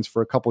Ben Simmons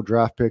for a couple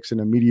draft picks and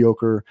a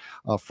mediocre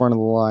front of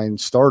the line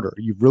starter.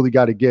 You've really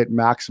got to get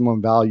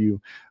maximum value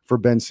for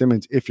Ben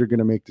Simmons if you're going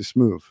to make this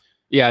move.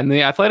 Yeah, and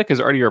the Athletic has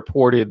already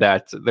reported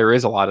that there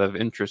is a lot of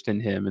interest in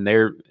him, and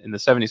the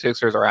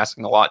 76ers are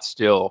asking a lot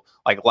still.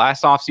 Like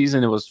last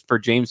offseason, it was for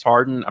James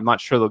Harden. I'm not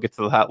sure they'll get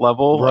to that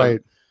level.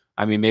 Right.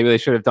 I mean, maybe they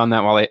should have done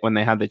that when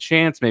they had the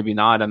chance. Maybe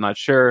not. I'm not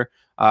sure.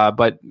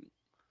 But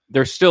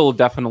they're still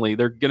definitely,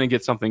 they're going to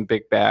get something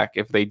big back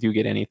if they do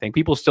get anything.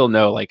 People still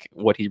know like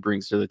what he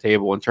brings to the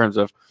table in terms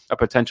of a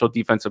potential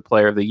defensive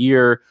player of the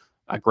year,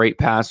 a great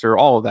passer,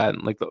 all of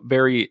that, like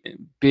very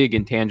big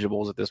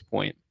intangibles at this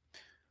point.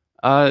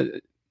 I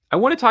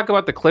want to talk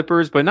about the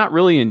Clippers, but not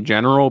really in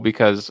general,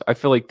 because I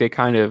feel like they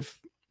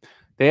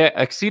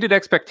exceeded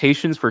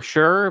expectations for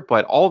sure,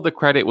 but all of the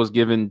credit was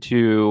given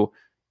to,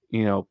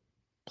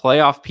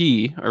 playoff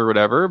P or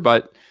whatever.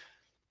 But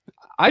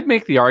I'd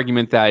make the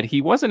argument that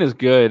he wasn't as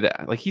good.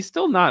 Like, he's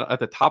still not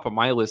at the top of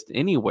my list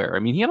anywhere. I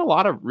mean, he had a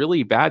lot of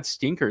really bad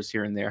stinkers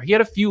here and there. He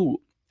had a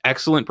few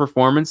excellent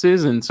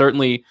performances and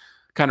certainly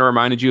kind of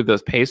reminded you of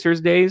those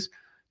Pacers days.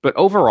 But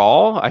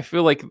overall, I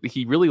feel like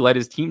he really let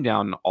his team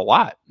down a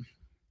lot.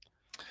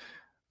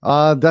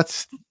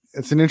 It's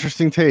an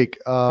interesting take.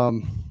 I'll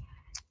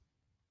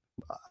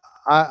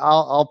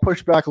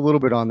push back a little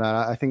bit on that.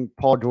 I think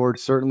Paul George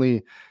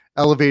certainly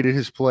elevated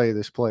his play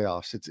this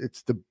playoffs.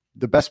 It's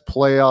the best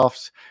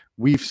playoffs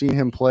we've seen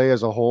him play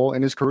as a whole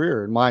in his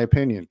career, in my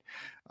opinion.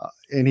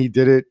 And he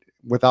did it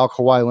without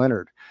Kawhi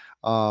Leonard.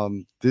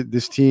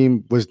 This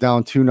team was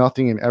down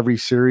 2-0 in every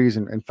series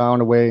and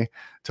found a way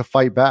to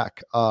fight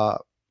back.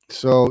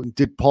 So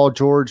did Paul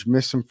George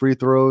miss some free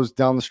throws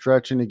down the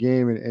stretch in the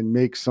game and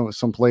make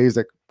some plays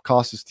that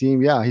cost his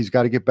team? Yeah, he's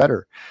got to get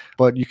better.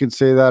 But you can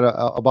say that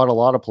about a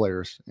lot of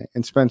players.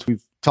 And Spence,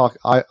 we've talked,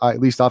 at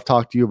least I've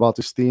talked to you about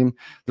this theme.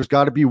 There's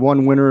got to be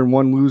one winner and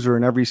one loser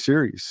in every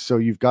series. So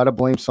you've got to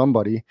blame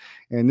somebody.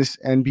 And this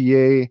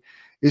NBA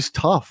is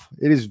tough.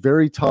 It is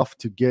very tough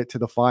to get to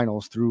the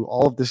finals through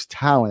all of this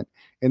talent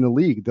in the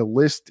league. The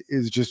list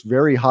is just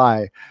very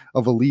high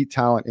of elite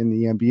talent in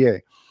the NBA.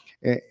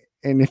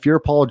 And if you're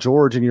Paul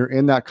George and you're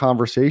in that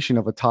conversation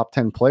of a top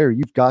 10 player,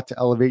 you've got to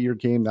elevate your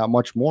game that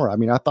much more. I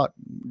mean, I thought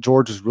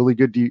George was really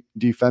good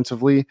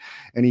defensively,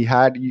 and he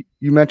had,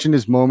 you mentioned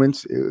his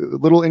moments, a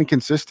little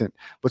inconsistent,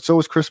 but so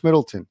was Chris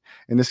Middleton.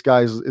 And this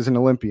guy is an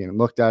Olympian and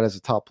looked at as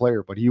a top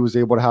player, but he was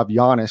able to have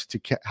Giannis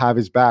to have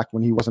his back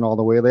when he wasn't all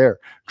the way there.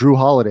 Jrue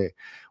Holiday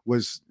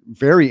was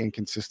very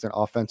inconsistent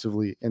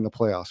offensively in the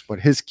playoffs, but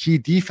his key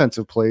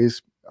defensive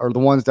plays are the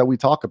ones that we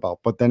talk about.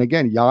 But then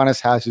again,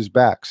 Giannis has his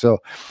back. So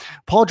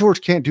Paul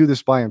George can't do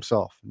this by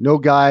himself. No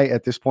guy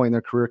at this point in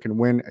their career can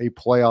win a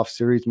playoff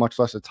series, much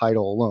less a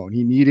title alone.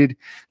 He needed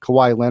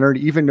Kawhi Leonard,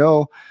 even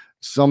though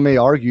some may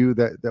argue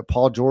that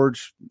Paul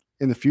George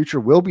in the future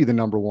will be the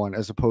number one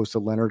as opposed to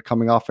Leonard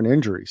coming off an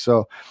injury.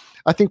 So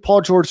I think Paul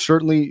George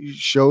certainly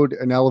showed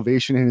an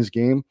elevation in his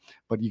game,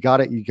 but you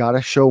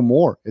gotta show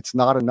more. It's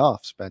not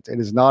enough, Spence. It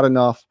is not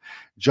enough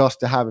just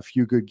to have a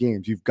few good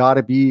games. You've got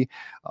to be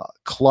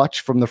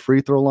clutch from the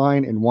free throw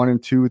line in 1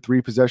 and 2,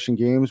 3 possession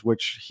games,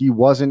 which he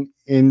wasn't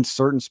in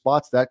certain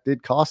spots. That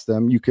did cost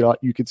them. You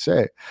could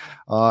say,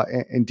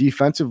 and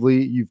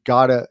defensively, you've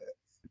got to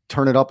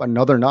turn it up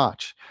another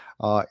notch.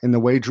 In the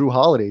way Jrue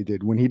Holiday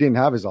did when he didn't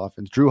have his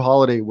offense. Jrue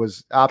Holiday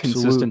was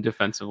absolutely consistent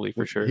defensively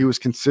for sure. He was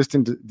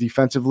consistent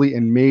defensively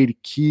and made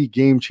key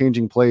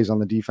game-changing plays on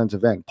the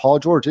defensive end. Paul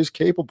George is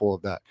capable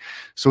of that.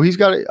 So he's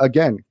got to,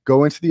 again,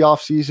 go into the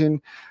offseason,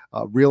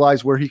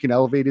 realize where he can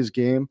elevate his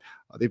game.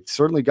 They've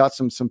certainly got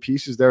some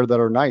pieces there that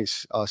are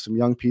nice, some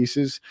young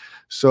pieces.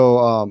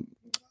 So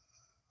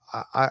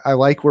I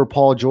like where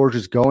Paul George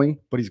is going,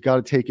 but he's got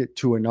to take it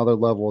to another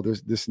level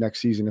this next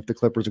season if the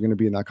Clippers are going to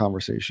be in that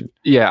conversation.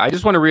 Yeah, I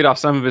just want to read off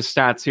some of his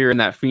stats here in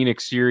that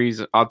Phoenix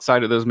series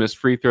outside of those missed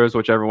free throws,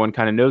 which everyone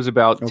kind of knows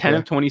about. Okay. 10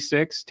 of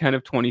 26, 10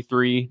 of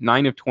 23,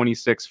 9 of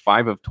 26,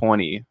 5 of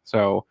 20.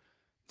 So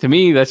to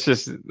me, that's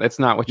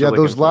not what you're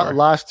looking for. Yeah, those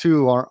last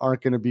two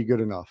aren't going to be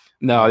good enough.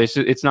 No,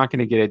 it's not going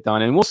to get it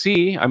done. And we'll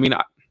see. I mean,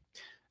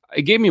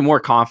 it gave me more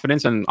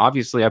confidence, and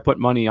obviously I put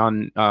money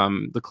on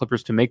the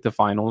Clippers to make the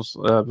finals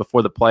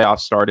before the playoffs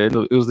started.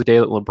 It was the day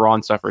that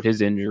LeBron suffered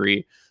his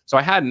injury. So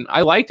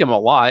I liked him a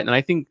lot, and I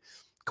think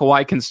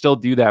Kawhi can still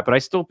do that, but I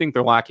still think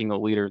they're lacking a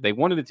leader. They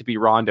wanted it to be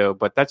Rondo,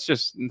 but that's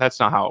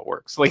not how it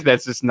works. Like,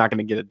 that's just not going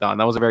to get it done.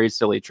 That was a very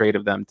silly trade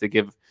of them to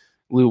give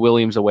Lou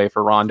Williams away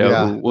for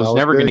Rondo, who was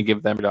never going to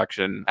give them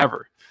production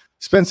ever.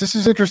 Spence, this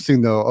is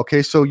interesting though.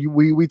 Okay, so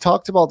we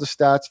talked about the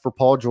stats for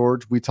Paul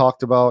George. We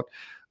talked about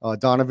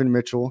Donovan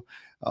Mitchell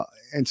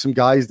and some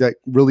guys that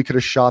really could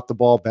have shot the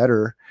ball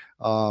better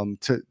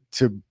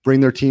to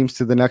bring their teams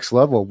to the next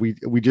level.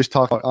 We just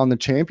talked about on the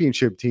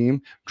championship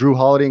team, Drew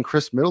Holiday and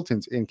Chris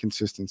Middleton's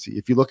inconsistency.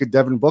 If you look at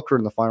Devin Booker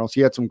in the finals,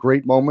 he had some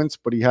great moments,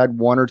 but he had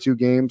 1 or 2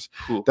 games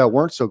that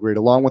weren't so great,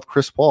 along with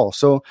Chris Paul.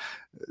 So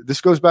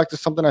this goes back to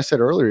something I said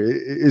earlier.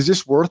 Is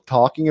this worth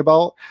talking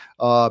about?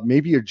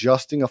 Maybe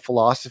adjusting a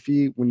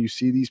philosophy when you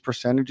see these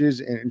percentages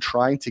and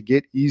trying to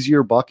get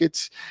easier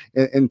buckets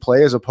in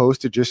play, as opposed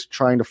to just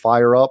trying to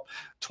fire up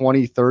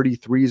 20, 30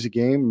 threes a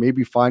game,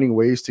 maybe finding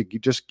ways to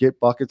just get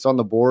buckets on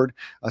the board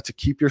to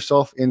keep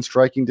yourself in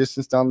striking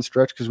distance down the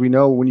stretch. Because we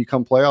know when you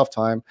come playoff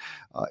time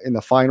in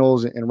the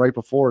finals and right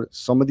before,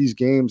 some of these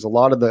games, a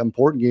lot of the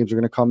important games are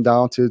going to come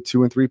down to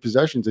 2 and 3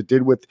 possessions. It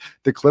did with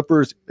the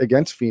Clippers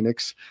against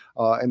Phoenix,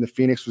 and the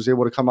Phoenix was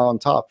able to come out on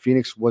top.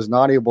 Phoenix was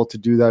not able to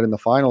do that in the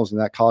finals, and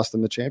that cost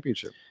them the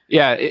championship.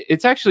 Yeah,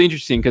 it's actually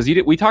interesting because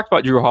we talked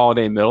about Drew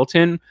Holiday and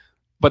Middleton,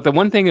 but the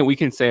one thing that we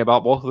can say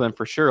about both of them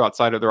for sure,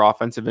 outside of their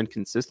offensive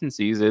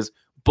inconsistencies, is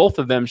both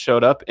of them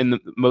showed up in the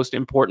most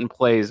important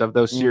plays of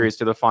those series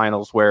to the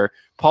finals, where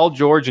Paul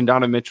George and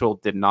Donovan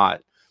Mitchell did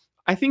not.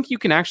 I think you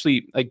can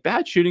actually, like,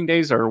 bad shooting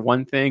days are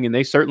one thing, and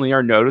they certainly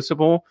are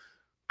noticeable,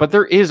 but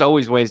there is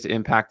always ways to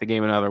impact the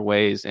game in other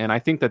ways. And I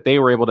think that they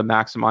were able to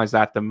maximize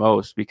that the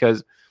most,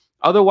 because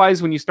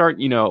otherwise, when you start,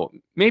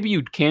 maybe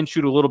you can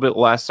shoot a little bit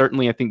less.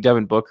 Certainly, I think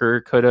Devin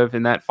Booker could have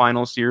in that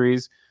final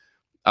series.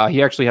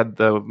 He actually had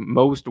the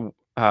most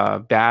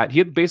bad. He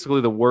had basically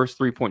the worst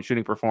 3-point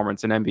shooting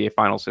performance in NBA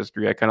Finals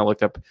history. I kind of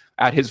looked up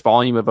at his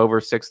volume of over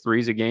 6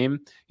 threes a game.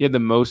 He had the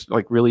most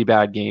really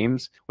bad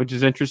games, which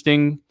is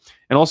interesting.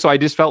 And also, I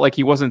just felt like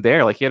he wasn't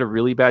there. Like, he had a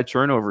really bad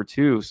turnover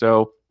too.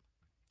 So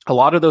a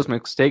lot of those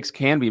mistakes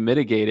can be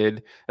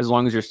mitigated as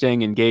long as you're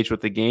staying engaged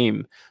with the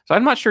game. So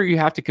I'm not sure you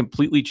have to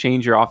completely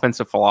change your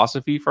offensive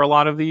philosophy for a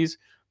lot of these,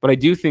 but I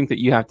do think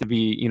that you have to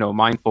be,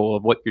 mindful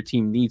of what your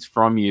team needs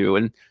from you,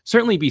 and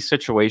certainly be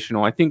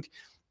situational. I think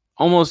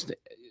almost,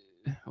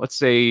 let's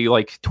say,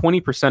 like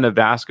 20% of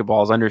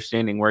basketball is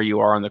understanding where you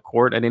are on the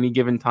court at any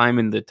given time,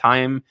 and the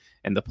time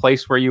and the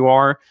place where you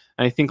are.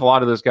 And I think a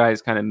lot of those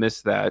guys kind of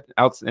miss that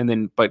out.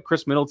 But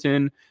Chris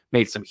Middleton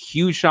made some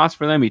huge shots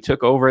for them. He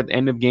took over at the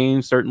end of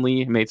games,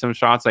 certainly made some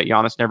shots that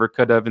Giannis never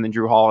could have. And then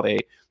Drew Holiday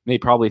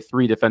made probably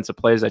 3 defensive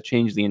plays that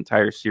changed the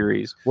entire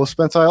series. Well,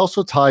 Spence, I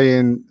also tie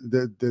in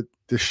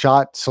the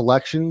shot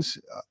selections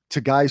to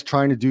guys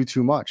trying to do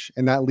too much,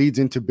 and that leads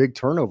into big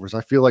turnovers.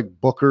 I feel like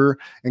Booker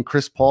and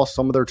Chris Paul,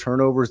 some of their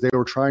turnovers, they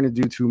were trying to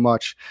do too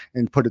much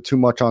and put it too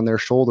much on their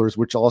shoulders,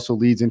 which also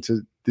leads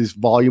into this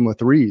volume of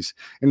threes,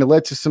 and it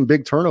led to some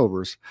big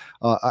turnovers.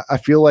 I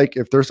feel like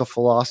if there's a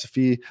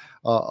philosophy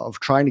of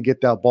trying to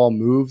get that ball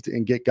moved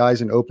and get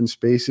guys in open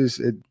spaces,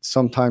 it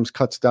sometimes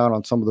cuts down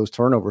on some of those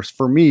turnovers.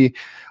 For me,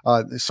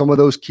 some of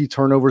those key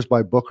turnovers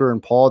by Booker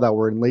and Paul that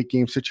were in late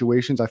game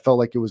situations, I felt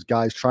like it was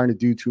guys trying to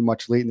do too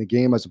much late in the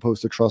game as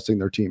opposed to trusting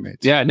their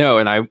teammates. Yeah, no,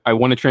 and I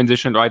want to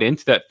transition right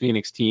into that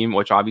Phoenix team,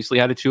 which obviously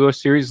had a 2-0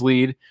 series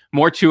lead,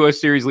 more 2-0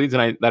 series leads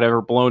than that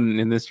ever blown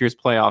in this year's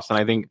playoffs, and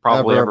I think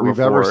probably ever we've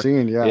before. Ever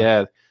seen.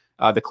 Yeah.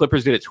 The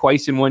Clippers did it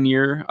twice in one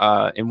year,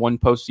 in one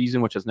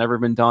postseason, which has never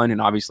been done. And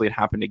obviously it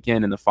happened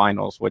again in the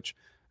finals, which,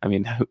 I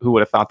mean, who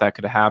would have thought that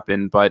could have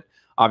happened? But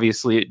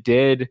obviously it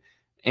did.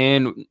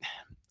 And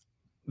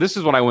this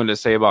is what I wanted to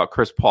say about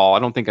Chris Paul. I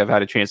don't think I've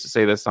had a chance to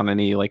say this on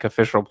any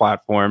official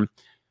platform.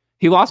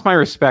 He lost my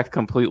respect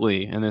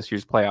completely in this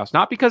year's playoffs.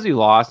 Not because he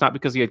lost, not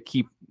because he had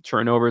key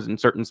turnovers in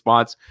certain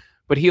spots,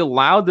 but he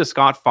allowed the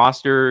Scott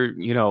Foster,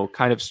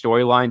 kind of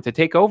storyline to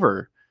take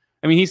over.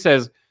 I mean, he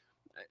says,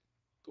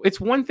 it's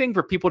one thing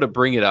for people to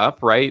bring it up,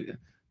 right?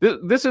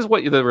 This is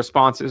what the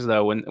response is,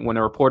 though, when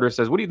a reporter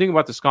says, "What do you think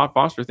about the Scott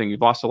Foster thing?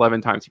 You've lost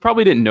 11 times." He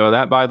probably didn't know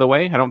that, by the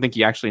way. I don't think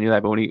he actually knew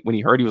that, but when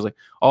he heard, he was like,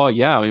 "Oh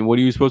yeah, I mean, what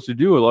are you supposed to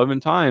do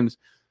 11 times?"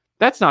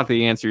 That's not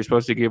the answer you're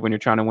supposed to give when you're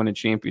trying to win a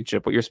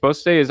championship. What you're supposed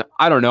to say is,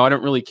 "I don't know. I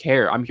don't really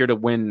care. I'm here to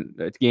win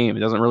the game. It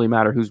doesn't really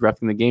matter who's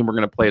reffing the game. We're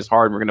going to play as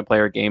hard. And we're going to play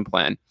our game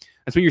plan."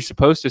 That's what you're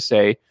supposed to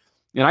say.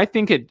 And I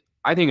think it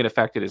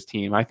affected his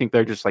team. I think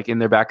they're just in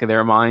their back of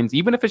their minds,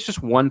 even if it's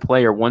just one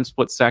play or one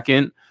split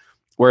second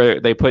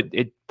where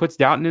it puts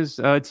doubt in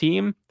his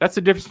team. That's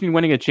the difference between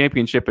winning a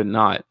championship and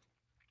not.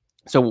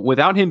 So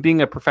without him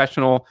being a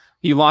professional,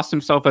 he lost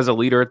himself as a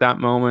leader at that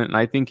moment. And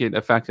I think it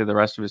affected the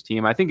rest of his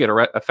team. I think it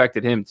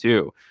affected him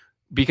too,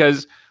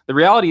 because the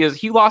reality is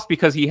he lost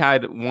because he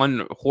had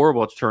one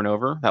horrible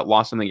turnover that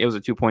lost him. It was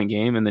a 2-point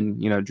game. And then,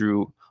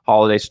 Drew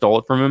Holiday stole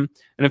it from him,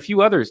 and a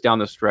few others down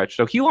the stretch.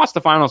 So he lost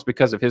the finals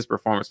because of his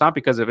performance, not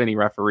because of any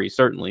referee,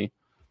 certainly.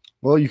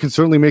 Well, you can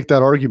certainly make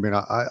that argument.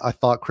 I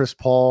thought Chris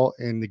Paul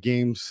in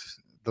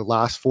the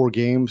last 4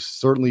 games,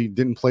 certainly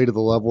didn't play to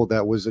the level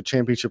that was a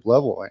championship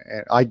level.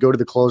 And I'd go to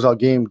the closeout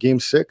game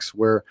 6,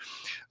 where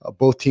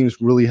both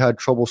teams really had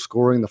trouble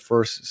scoring the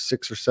first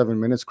 6 or 7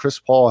 minutes. Chris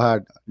Paul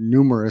had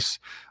numerous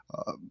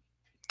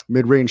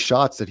mid-range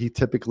shots that he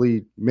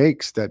typically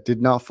makes that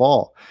did not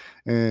fall.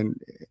 And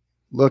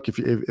look,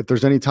 if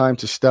there's any time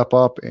to step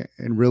up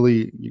and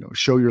really,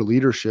 show your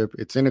leadership,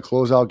 it's in a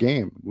closeout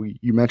game.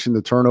 You mentioned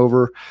the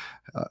turnover,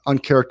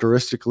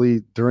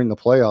 uncharacteristically during the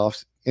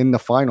playoffs. In the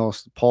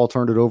finals, Paul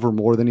turned it over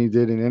more than he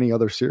did in any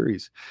other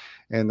series.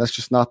 And that's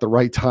just not the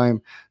right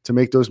time to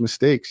make those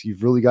mistakes.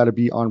 You've really got to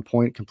be on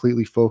point,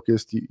 completely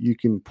focused. You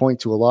can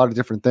point to a lot of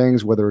different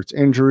things, whether it's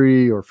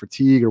injury or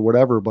fatigue or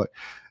whatever, but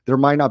there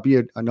might not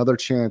be another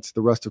chance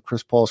the rest of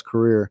Chris Paul's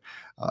career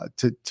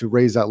to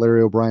raise that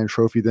Larry O'Brien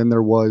trophy than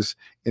there was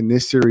in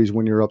this series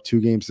when you're up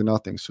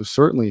 2-0. So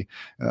certainly,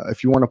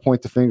 if you want to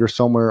point the finger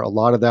somewhere, a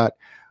lot of that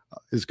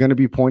is going to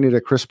be pointed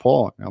at Chris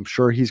Paul. I'm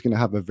sure he's going to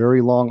have a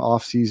very long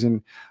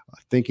offseason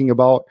thinking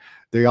about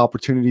the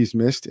opportunities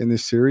missed in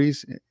this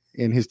series,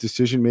 in his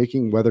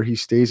decision-making, whether he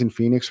stays in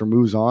Phoenix or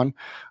moves on.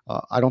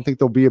 I don't think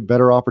there'll be a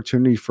better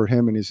opportunity for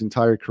him in his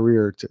entire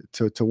career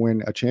to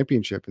win a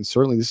championship. And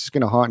certainly this is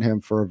going to haunt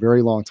him for a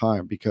very long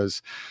time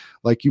because,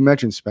 like you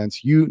mentioned,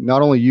 Spence,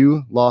 not only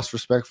you lost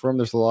respect for him,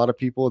 there's a lot of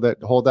people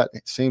that hold that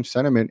same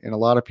sentiment and a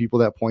lot of people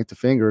that point the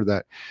finger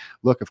that,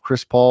 look, if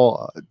Chris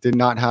Paul did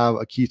not have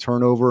a key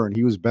turnover and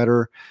he was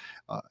better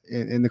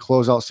in the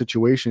closeout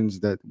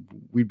situations, that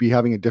we'd be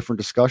having a different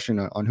discussion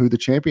on who the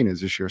champion is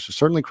this year. So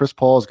certainly Chris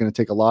Paul is going to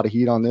take a lot of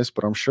heat on this,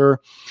 but I'm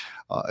sure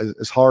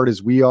as hard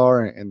as we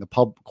are and the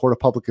court of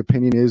public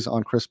opinion is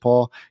on Chris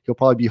Paul, he'll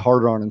probably be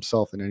harder on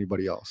himself than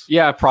anybody else.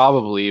 Yeah,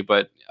 probably.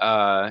 But,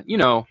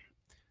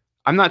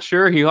 I'm not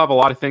sure. He'll have a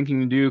lot of thinking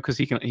to do because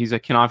he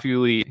can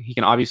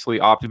obviously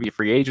opt to be a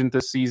free agent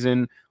this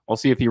season. We'll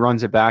see if he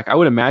runs it back. I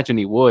would imagine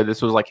he would.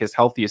 This was like his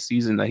healthiest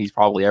season that he's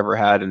probably ever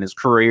had in his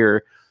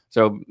career.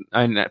 So,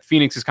 and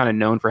Phoenix is kind of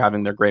known for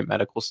having their great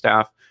medical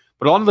staff,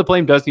 but a lot of the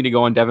blame does need to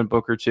go on Devin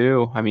Booker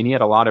too. I mean, he had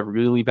a lot of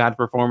really bad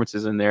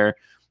performances in there,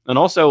 and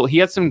also he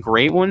had some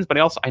great ones, but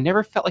I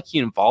never felt like he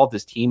involved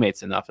his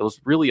teammates enough. It was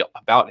really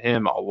about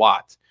him a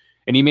lot,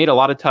 and he made a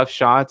lot of tough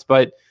shots.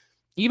 But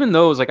even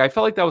those, I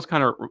felt like that was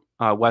kind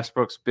of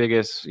Westbrook's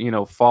biggest,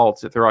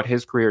 fault throughout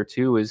his career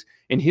too. Is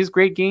in his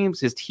great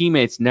games, his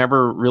teammates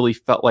never really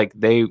felt like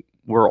they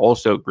were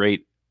also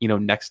great,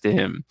 next to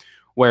him,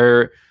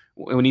 where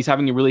when he's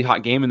having a really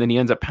hot game and then he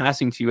ends up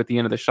passing to you at the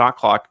end of the shot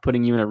clock,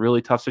 putting you in a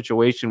really tough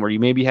situation where you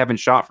maybe haven't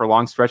shot for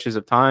long stretches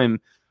of time,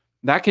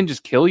 that can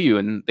just kill you.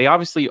 And they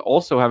obviously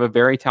also have a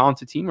very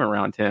talented team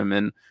around him.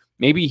 And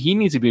maybe he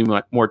needs to be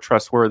more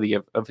trustworthy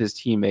of his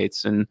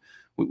teammates. And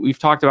we've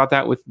talked about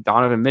that with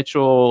Donovan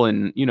Mitchell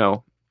and,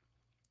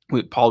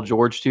 with Paul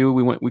George too.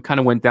 We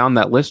kind of went down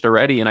that list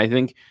already. And I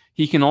think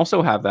he can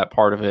also have that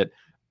part of it.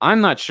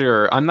 I'm not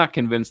sure. I'm not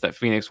convinced that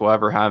Phoenix will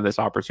ever have this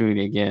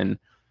opportunity again.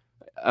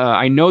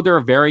 I know they're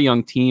a very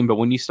young team, but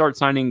when you start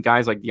signing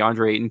guys like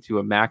DeAndre Ayton to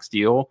a max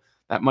deal,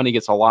 that money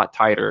gets a lot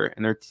tighter,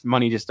 and their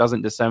money just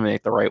doesn't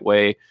disseminate the right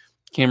way.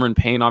 Cameron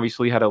Payne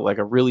obviously had a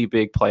really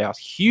big playoffs,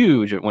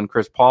 huge when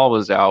Chris Paul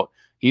was out.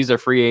 He's a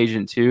free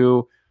agent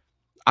too.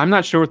 I'm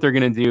not sure what they're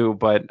going to do,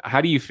 but how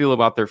do you feel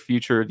about their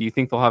future? Do you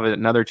think they'll have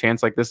another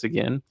chance like this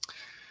again?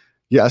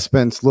 Yeah,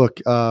 Spence,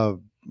 look,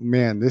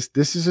 man,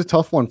 this is a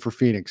tough one for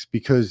Phoenix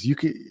because you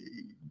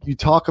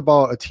talk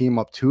about a team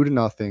up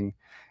 2-0.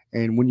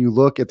 And when you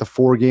look at the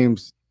 4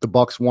 games the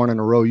Bucks won in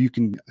a row, you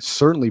can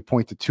certainly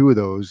point to 2 of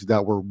those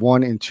that were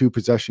 1 and 2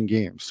 possession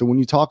games. So when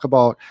you talk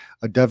about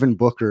a Devin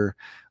Booker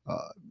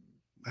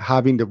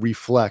having to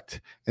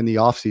reflect in the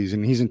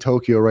offseason, he's in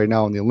Tokyo right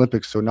now in the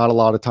Olympics, so not a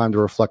lot of time to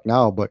reflect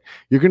now, but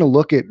you're going to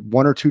look at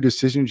 1 or 2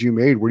 decisions you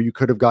made where you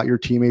could have got your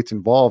teammates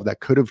involved that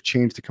could have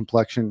changed the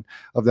complexion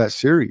of that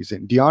series.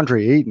 And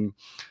DeAndre Ayton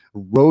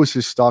rose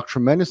his stock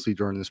tremendously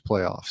during this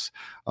playoffs.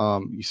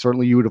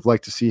 You would have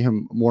liked to see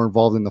him more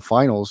involved in the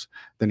finals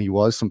than he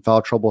was. Some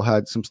foul trouble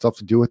had some stuff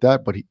to do with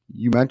that, but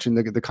you mentioned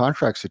the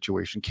contract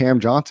situation.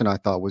 Cam Johnson, I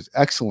thought, was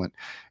excellent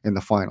in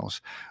the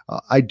finals.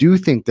 I do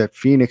think that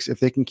Phoenix, if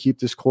they can keep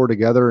this core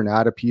together and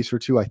add a piece or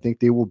 2, I think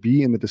they will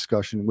be in the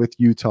discussion with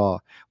Utah,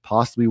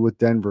 possibly with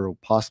Denver,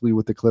 possibly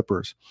with the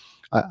Clippers.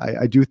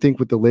 I do think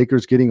with the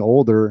Lakers getting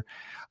older,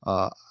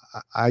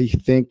 I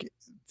think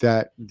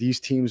that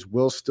these teams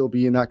will still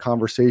be in that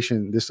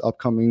conversation this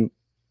upcoming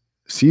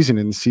season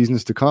and the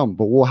seasons to come.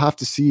 But we'll have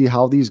to see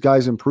how these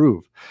guys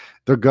improve.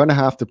 They're going to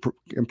have to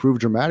improve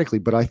dramatically,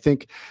 but I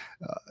think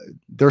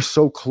they're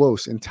so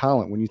close in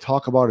talent. When you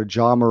talk about a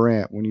Ja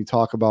Morant, when you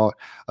talk about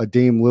a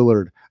Dame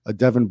Lillard, a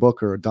Devin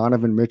Booker, a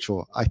Donovan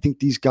Mitchell, I think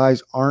these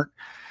guys aren't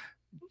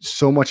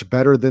so much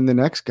better than the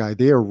next guy.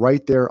 They are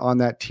right there on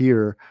that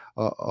tier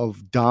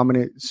of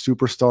dominant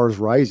superstars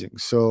rising.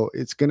 So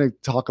it's going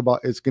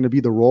to be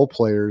the role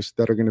players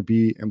that are going to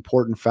be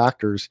important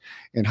factors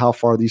in how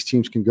far these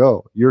teams can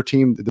go. Your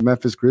team, the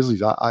Memphis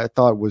Grizzlies, I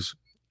thought was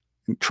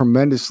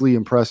tremendously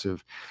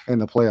impressive in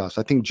the playoffs.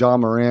 I think Ja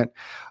Morant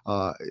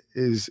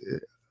is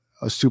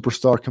a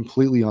superstar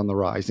completely on the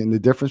rise. And the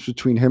difference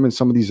between him and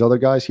some of these other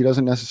guys, he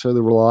doesn't necessarily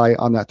rely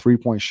on that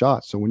 3-point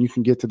shot. So when you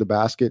can get to the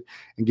basket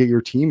and get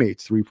your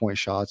teammates 3-point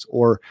shots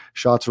or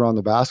shots around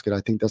the basket,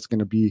 I think that's going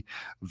to be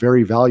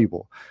very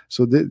valuable.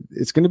 So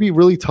it's going to be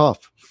really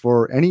tough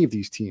for any of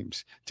these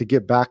teams to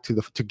get to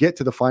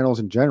the finals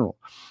in general.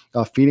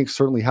 Phoenix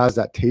certainly has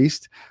that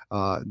taste.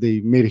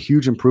 They made a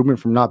huge improvement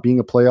from not being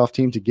a playoff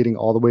team to getting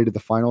all the way to the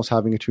finals,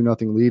 having a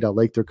 2-0 lead. I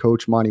like their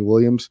coach, Monty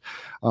Williams.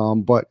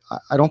 But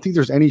I don't think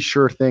there's any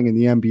sure thing in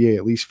the NBA,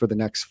 at least for the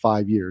next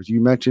 5 years.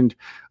 You mentioned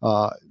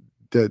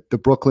the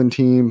Brooklyn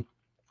team,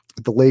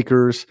 the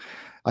Lakers.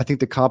 I think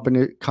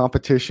the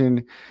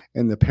competition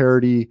and the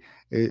parity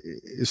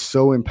is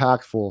so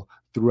impactful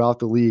throughout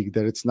the league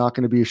that it's not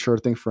going to be a sure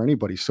thing for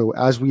anybody. So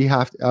as we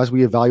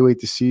evaluate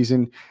the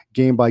season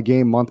game by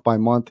game, month by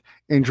month,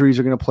 injuries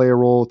are going to play a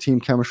role. Team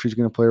chemistry is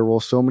going to play a role.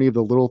 So many of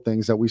the little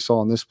things that we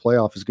saw in this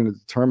playoff is going to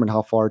determine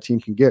how far a team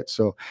can get.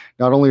 So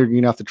not only are you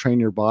going to have to train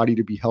your body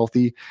to be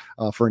healthy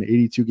for an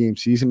 82-game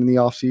season in the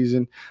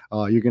offseason,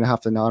 you're going to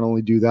have to not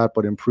only do that,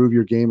 but improve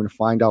your game and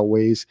find out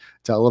ways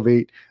to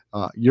elevate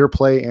your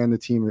play and the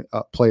team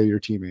play of your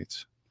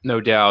teammates. No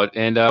doubt.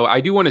 And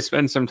I do want to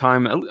spend some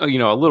time, a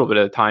little bit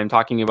of time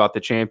talking about the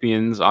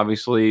champions,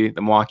 obviously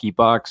the Milwaukee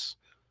Bucks.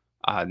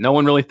 No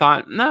one really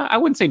thought, I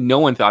wouldn't say no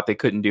one thought they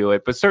couldn't do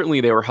it, but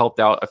certainly they were helped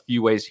out a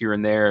few ways here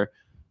and there,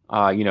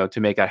 to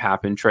make that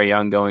happen. Trae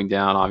Young going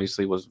down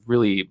obviously was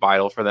really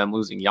vital for them.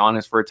 Losing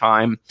Giannis for a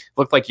time.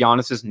 Looked like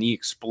Giannis's knee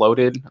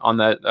exploded on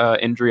that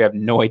injury. I have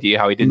no idea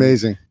how he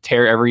didn't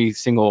tear every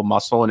single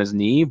muscle in his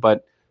knee,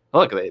 but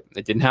look,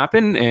 it didn't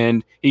happen.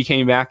 And he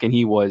came back and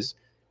he was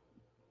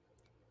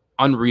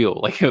unreal,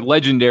 like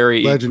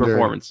legendary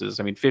performances.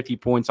 I mean, 50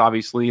 points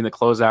obviously in the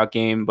closeout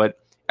game, but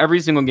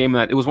every single game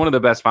it was one of the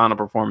best final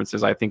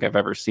performances I think I've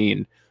ever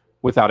seen,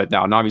 without a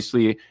doubt. And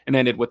obviously it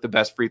ended with the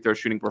best free throw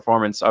shooting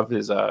performance of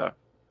his of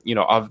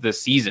the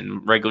season,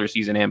 regular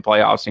season and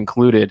playoffs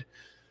included.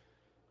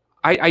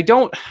 I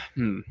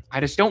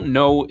just don't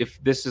know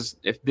if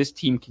this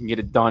team can get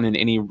it done in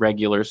any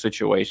regular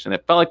situation.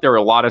 It felt like there were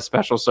a lot of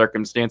special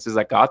circumstances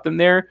that got them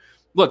there.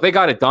 Look, they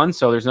got it done,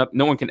 so there's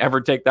no one can ever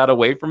take that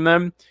away from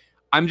them.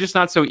 I'm just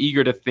not so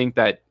eager to think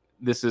that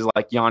this is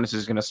like Giannis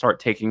is going to start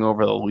taking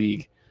over the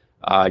league,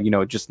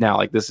 just now.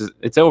 Like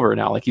it's over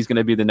now. Like he's going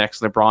to be the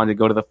next LeBron to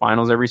go to the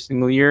finals every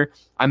single year.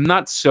 I'm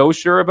not so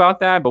sure about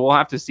that, but we'll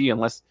have to see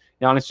unless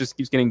Giannis just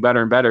keeps getting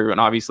better and better. And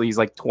obviously he's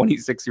like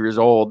 26 years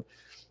old.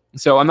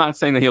 So I'm not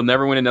saying that he'll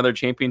never win another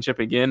championship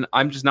again.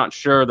 I'm just not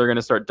sure they're going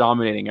to start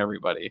dominating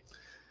everybody.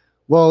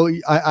 Well,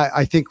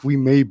 I think we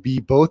may be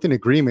both in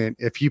agreement.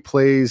 If he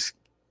plays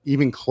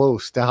even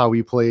close to how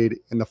he played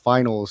in the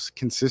finals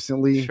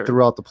consistently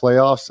throughout the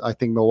playoffs, I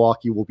think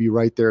Milwaukee will be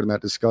right there in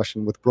that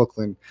discussion with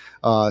Brooklyn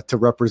to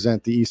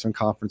represent the Eastern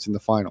Conference in the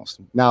finals.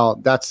 Now,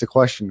 that's the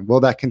question. Will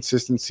that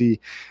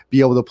consistency be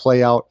able to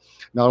play out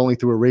not only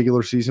through a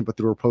regular season, but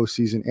through a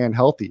postseason and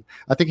healthy?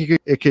 I think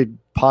it could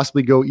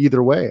possibly go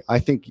either way. I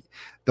think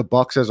the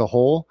Bucks as a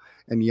whole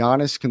and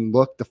Giannis can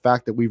look the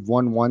fact that we've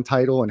won one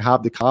title and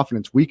have the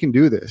confidence we can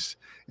do this,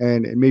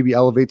 and it maybe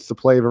elevates the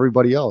play of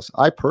everybody else.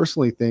 I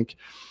personally think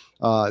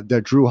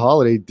that Jrue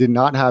Holiday did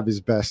not have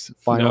his best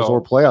finals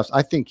or playoffs.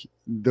 I think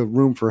the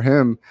room for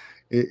him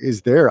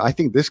is there. I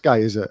think this guy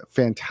is a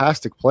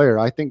fantastic player.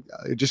 I think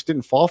it just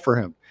didn't fall for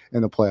him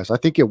in the playoffs. I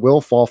think it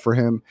will fall for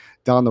him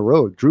down the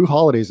road. Jrue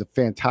Holiday is a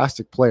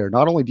fantastic player,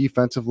 not only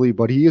defensively,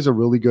 but he is a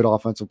really good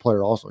offensive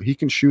player also. He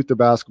can shoot the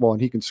basketball and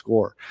he can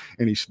score,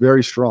 and he's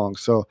very strong.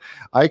 So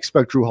I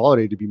expect Jrue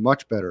Holiday to be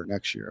much better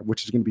next year,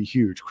 which is going to be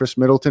huge. Chris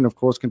Middleton, of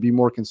course, can be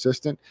more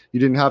consistent. You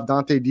didn't have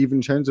Dante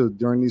DiVincenzo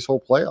during these whole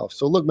playoffs.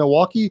 So look,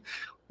 Milwaukee,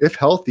 if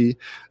healthy,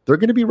 they're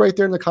going to be right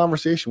there in the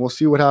conversation. We'll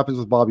see what happens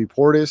with Bobby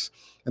Portis,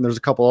 and there's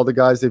a couple other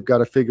guys they've got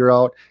to figure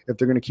out if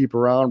they're going to keep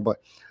around. But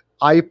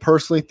I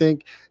personally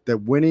think that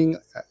winning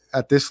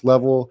at this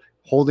level,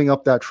 holding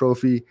up that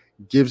trophy,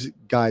 gives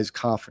guys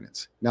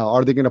confidence. Now,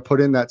 are they going to put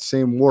in that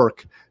same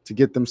work to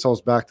get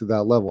themselves back to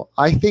that level?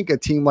 I think a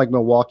team like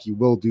Milwaukee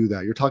will do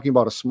that. You're talking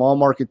about a small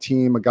market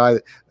team,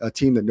 a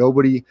team that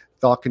nobody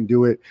thought can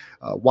do it.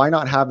 Why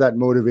not have that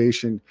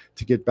motivation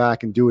to get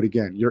back and do it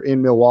again? You're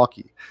in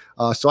Milwaukee.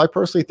 So I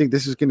personally think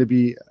this is going to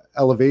be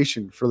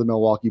elevation for the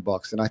Milwaukee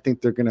Bucks, and I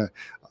think they're going to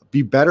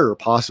be better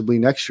possibly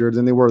next year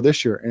than they were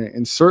this year.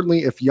 And certainly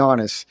if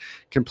Giannis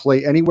can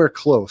play anywhere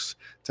close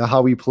to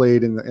how he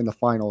played in the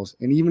finals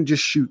and even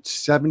just shoot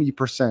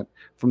 70%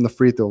 from the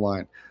free throw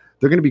line,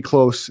 they're going to be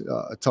close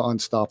to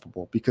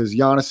unstoppable, because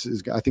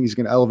Giannis I think he's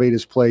going to elevate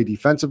his play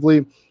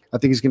defensively. I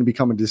think he's going to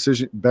become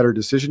a better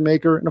decision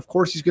maker. And of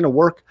course, he's going to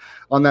work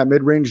on that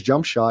mid-range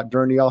jump shot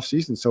during the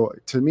offseason. So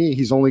to me,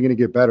 he's only going to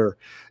get better.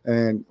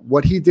 And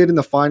what he did in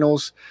the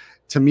finals,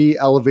 to me,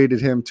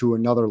 elevated him to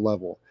another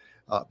level.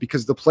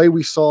 Because the play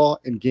we saw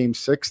in Game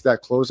 6,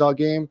 that closeout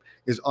game,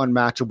 is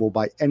unmatchable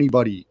by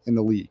anybody in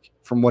the league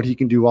from what he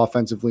can do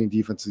offensively and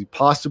defensively.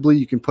 Possibly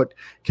you can put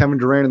Kevin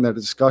Durant in that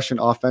discussion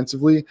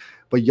offensively,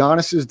 but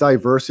Giannis's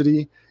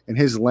diversity and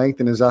his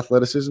length and his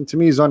athleticism, to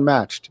me, is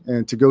unmatched.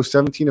 And to go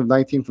 17 of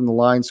 19 from the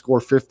line,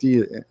 score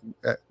 50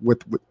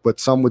 with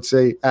what some would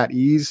say at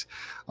ease,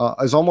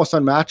 is almost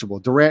unmatchable.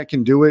 Durant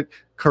can do it.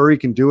 Curry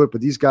can do it, but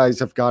these guys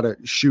have got to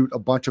shoot a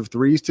bunch of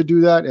threes to do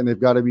that, and they've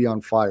got to be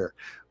on fire.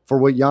 For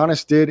what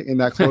Giannis did in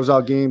that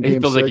closeout game, He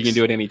feels like he can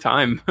do it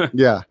anytime.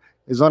 Yeah.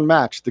 is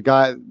unmatched. The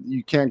guy,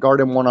 you can't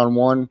guard him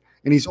one-on-one,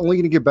 and he's only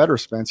going to get better,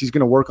 Spence. He's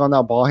going to work on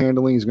that ball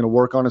handling. He's going to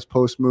work on his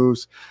post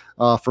moves.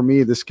 For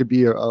me, this could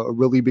be a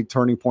really big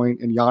turning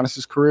point in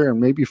Giannis's career and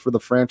maybe for the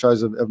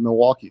franchise of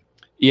Milwaukee.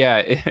 Yeah,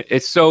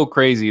 it's so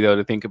crazy, though,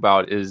 to think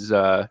about is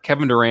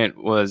Kevin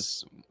Durant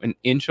was an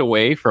inch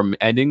away from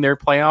ending their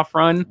playoff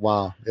run.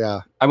 Wow,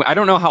 yeah. I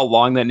don't know how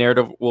long that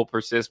narrative will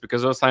persist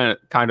because those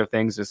kind of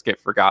things just get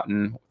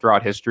forgotten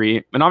throughout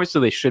history. And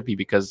obviously they should be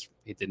because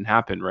it didn't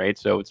happen, right?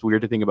 So it's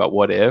weird to think about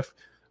what if.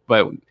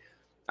 But,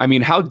 I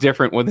mean, how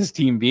different would this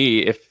team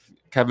be if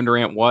Kevin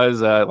Durant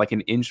was like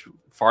an inch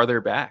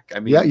farther back? I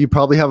mean, yeah, you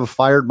probably have a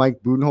fired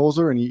Mike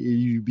Budenholzer, and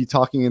you'd be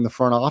talking in the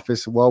front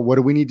office, well, what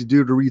do we need to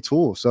do to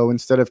retool? So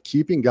instead of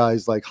keeping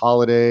guys like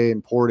Holiday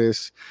and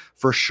Portis,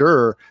 for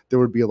sure, there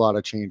would be a lot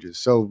of changes.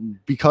 So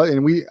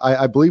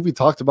I believe we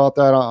talked about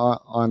that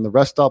on the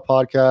Rest Stop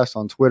podcast,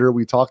 on Twitter.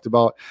 We talked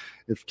about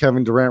if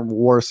Kevin Durant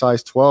wore a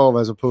size 12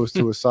 as opposed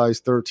to a size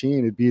 13,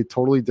 it'd be a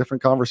totally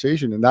different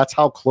conversation. And that's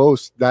how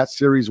close that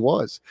series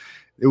was.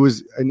 It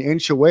was an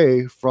inch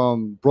away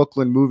from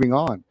Brooklyn moving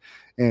on.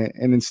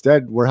 And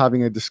instead, we're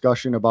having a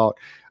discussion about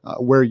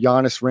where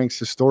Giannis ranks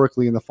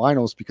historically in the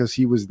finals because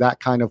he was that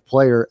kind of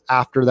player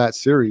after that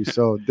series.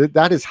 So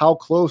that is how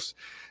close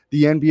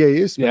the NBA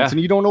is, Spence. Yeah.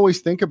 And you don't always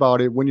think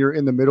about it when you're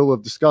in the middle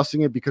of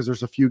discussing it because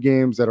there's a few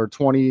games that are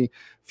 20,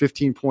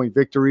 15-point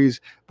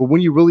victories. But when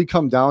you really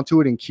come down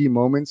to it in key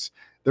moments,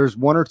 there's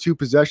one or two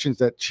possessions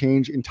that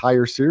change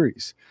entire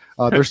series.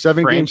 There's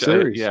 7-game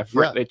series. Yeah,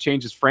 it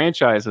changes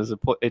franchises.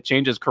 It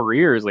changes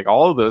careers, like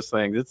all of those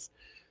things.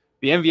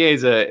 The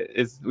NBA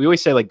is we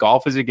always say like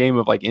golf is a game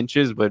of like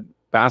inches, but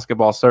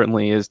basketball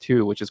certainly is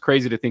too, which is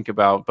crazy to think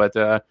about. But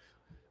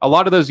a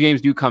lot of those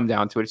games do come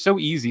down to it. It's so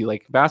easy.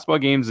 Like basketball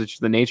games, it's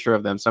the nature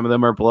of them. Some of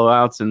them are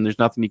blowouts and there's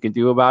nothing you can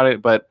do about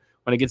it. But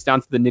when it gets down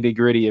to the nitty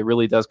gritty, it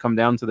really does come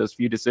down to those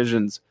few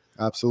decisions.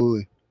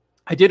 Absolutely.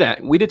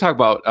 We did talk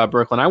about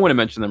Brooklyn. I want to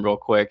mention them real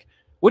quick.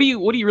 What do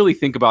you really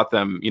think about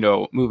them,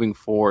 moving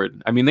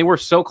forward? I mean, they were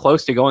so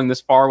close to going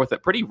this far with a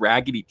pretty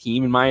raggedy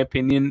team, in my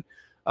opinion.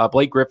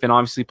 Blake Griffin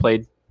obviously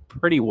played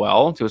pretty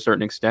well to a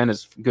certain extent,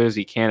 as good as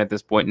he can at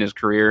this point in his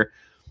career.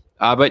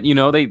 But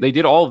they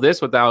did all of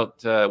this with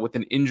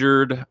an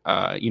injured,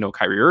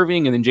 Kyrie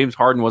Irving, and then James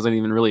Harden wasn't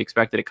even really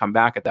expected to come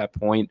back at that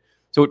point.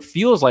 So it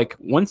feels like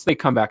once they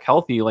come back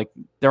healthy, like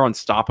they're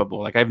unstoppable.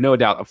 Like I have no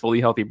doubt a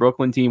fully healthy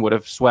Brooklyn team would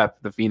have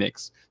swept the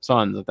Phoenix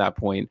Suns at that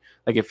point.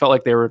 Like it felt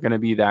like they were going to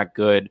be that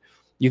good.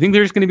 You think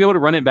they're just going to be able to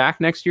run it back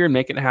next year and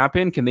make it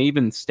happen? Can they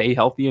even stay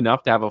healthy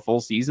enough to have a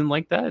full season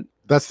like that?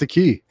 That's the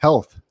key,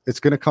 health. It's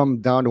going to come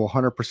down to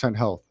 100%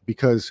 health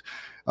because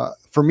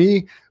for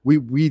me,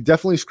 we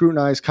definitely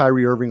scrutinized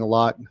Kyrie Irving a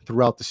lot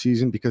throughout the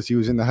season because he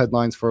was in the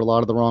headlines for a lot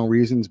of the wrong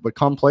reasons. But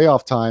come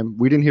playoff time,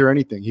 we didn't hear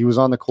anything. He was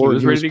on the court.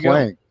 He was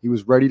playing. He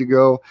was ready to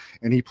go,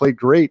 and he played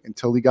great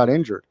until he got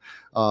injured.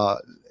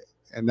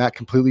 And that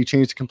completely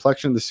changed the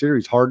complexion of the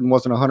series. Harden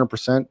wasn't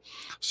 100%.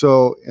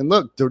 So, and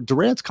look,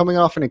 Durant's coming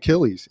off an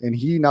Achilles, and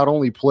he not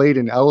only played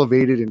and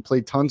elevated and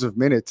played tons of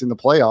minutes in the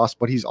playoffs,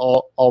 but he's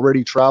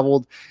already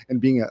traveled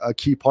and being a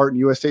key part in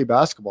USA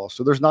basketball.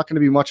 So there's not going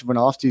to be much of an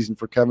offseason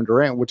for Kevin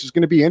Durant, which is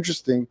going to be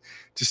interesting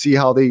to see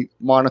how they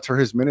monitor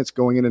his minutes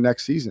going into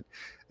next season.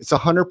 It's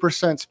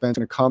 100% Spence going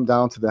to come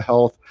down to the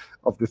health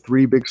of the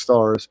three big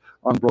stars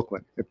on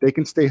Brooklyn. If they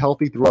can stay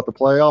healthy throughout the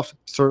playoffs,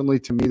 certainly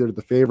to me, they're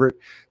the favorite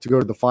to go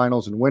to the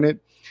finals and win it.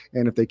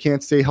 And if they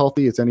can't stay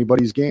healthy, it's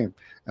anybody's game.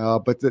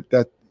 But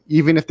that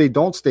even if they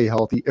don't stay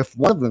healthy, if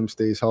one of them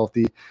stays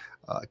healthy,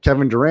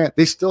 Kevin Durant,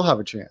 they still have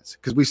a chance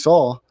because we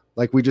saw,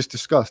 like we just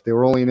discussed, they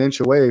were only an inch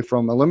away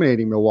from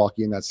eliminating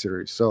Milwaukee in that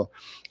series. So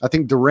I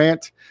think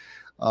Durant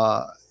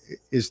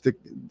is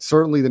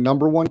certainly the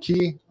number one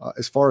key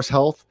as far as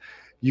health.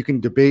 You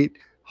can debate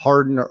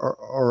Harden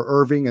or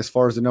Irving as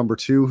far as the number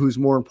two, who's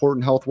more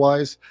important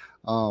health-wise.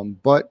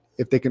 But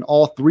if they can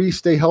all three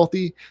stay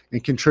healthy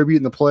and contribute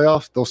in the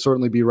playoffs, they'll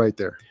certainly be right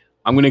there.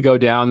 I'm going to go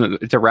down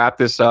to wrap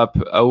this up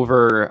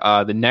over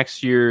the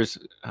next year's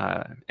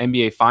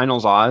NBA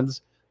Finals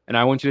odds. And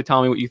I want you to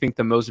tell me what you think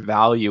the most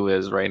value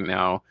is right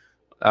now.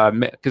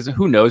 Because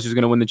who knows who's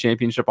going to win the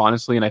championship,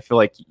 honestly. And I feel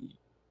like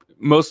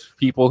most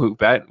people who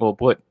bet will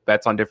put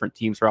bets on different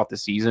teams throughout the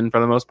season for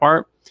the most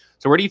part.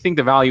 So where do you think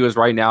the value is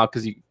right now?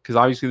 Because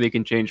obviously they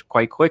can change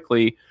quite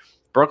quickly.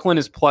 Brooklyn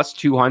is plus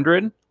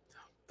 200.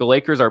 The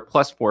Lakers are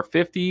plus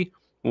 450.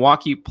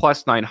 Milwaukee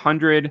plus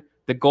 900.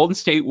 The Golden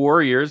State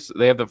Warriors,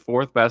 they have the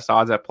fourth best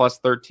odds at plus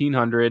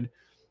 1,300.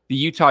 The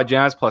Utah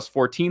Jazz plus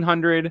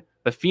 1,400.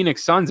 The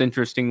Phoenix Suns,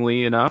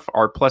 interestingly enough,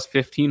 are plus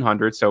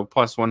 1,500. So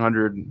plus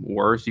 100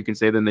 worse, you can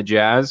say, than the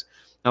Jazz.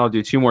 And I'll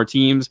do two more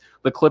teams.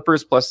 The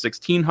Clippers plus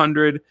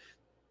 1,600.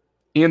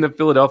 And the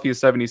Philadelphia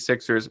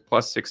 76ers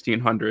plus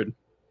 1,600.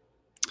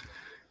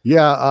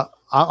 Yeah,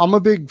 I'm a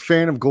big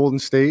fan of Golden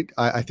State.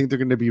 I think they're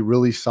going to be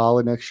really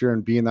solid next year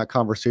and be in that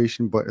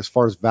conversation. But as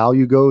far as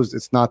value goes,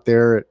 it's not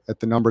there at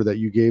the number that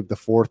you gave the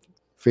fourth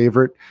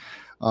favorite.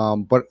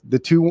 But the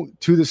two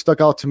that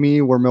stuck out to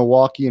me were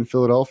Milwaukee and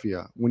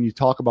Philadelphia. When you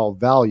talk about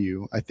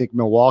value, I think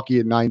Milwaukee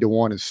at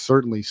 9-1 is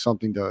certainly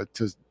something to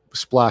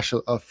splash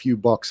a few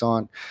bucks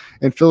on.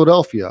 In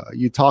Philadelphia,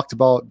 you talked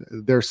about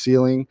their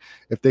ceiling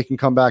if they can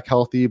come back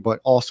healthy, but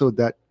also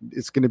that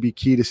it's going to be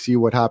key to see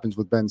what happens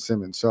with Ben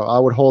Simmons. So I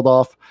would hold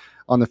off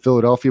on the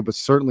Philadelphia, but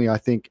certainly I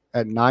think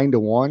at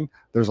 9-1,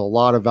 there's a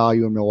lot of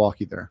value in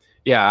Milwaukee there.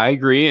 Yeah, I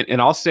agree.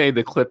 And I'll say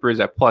the Clippers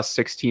at plus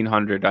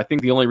 1,600. I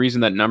think the only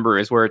reason that number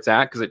is where it's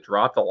at, because it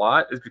dropped a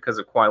lot, is because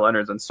of Kawhi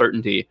Leonard's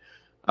uncertainty.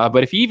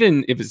 But if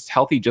it's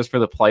healthy just for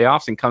the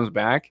playoffs and comes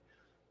back,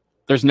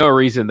 there's no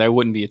reason they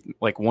wouldn't be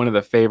like one of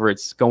the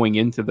favorites going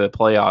into the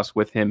playoffs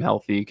with him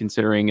healthy,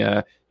 considering,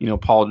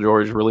 Paul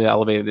George really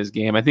elevated his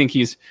game. I think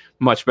he's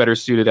much better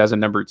suited as a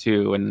number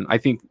 2. And I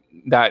think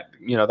that,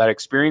 that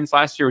experience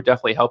last year would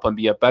definitely help him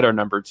be a better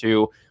number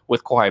 2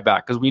 with Kawhi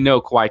back, because we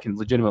know Kawhi can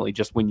legitimately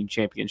just win you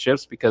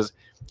championships because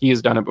he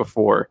has done it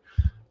before.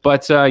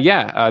 But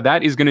that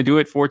is going to do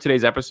it for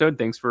today's episode.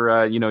 Thanks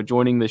for,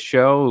 joining the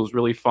show. It was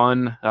really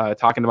fun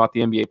talking about the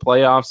NBA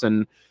playoffs.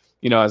 And,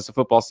 as the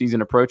football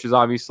season approaches,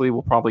 obviously,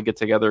 we'll probably get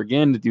together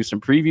again to do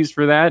some previews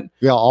for that.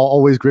 Yeah,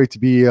 always great to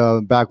be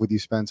back with you,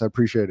 Spence. I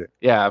appreciate it.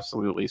 Yeah,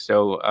 absolutely.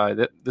 So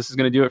this is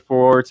going to do it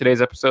for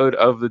today's episode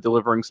of the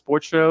Delivering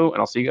Sports Show, and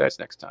I'll see you guys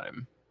next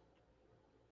time.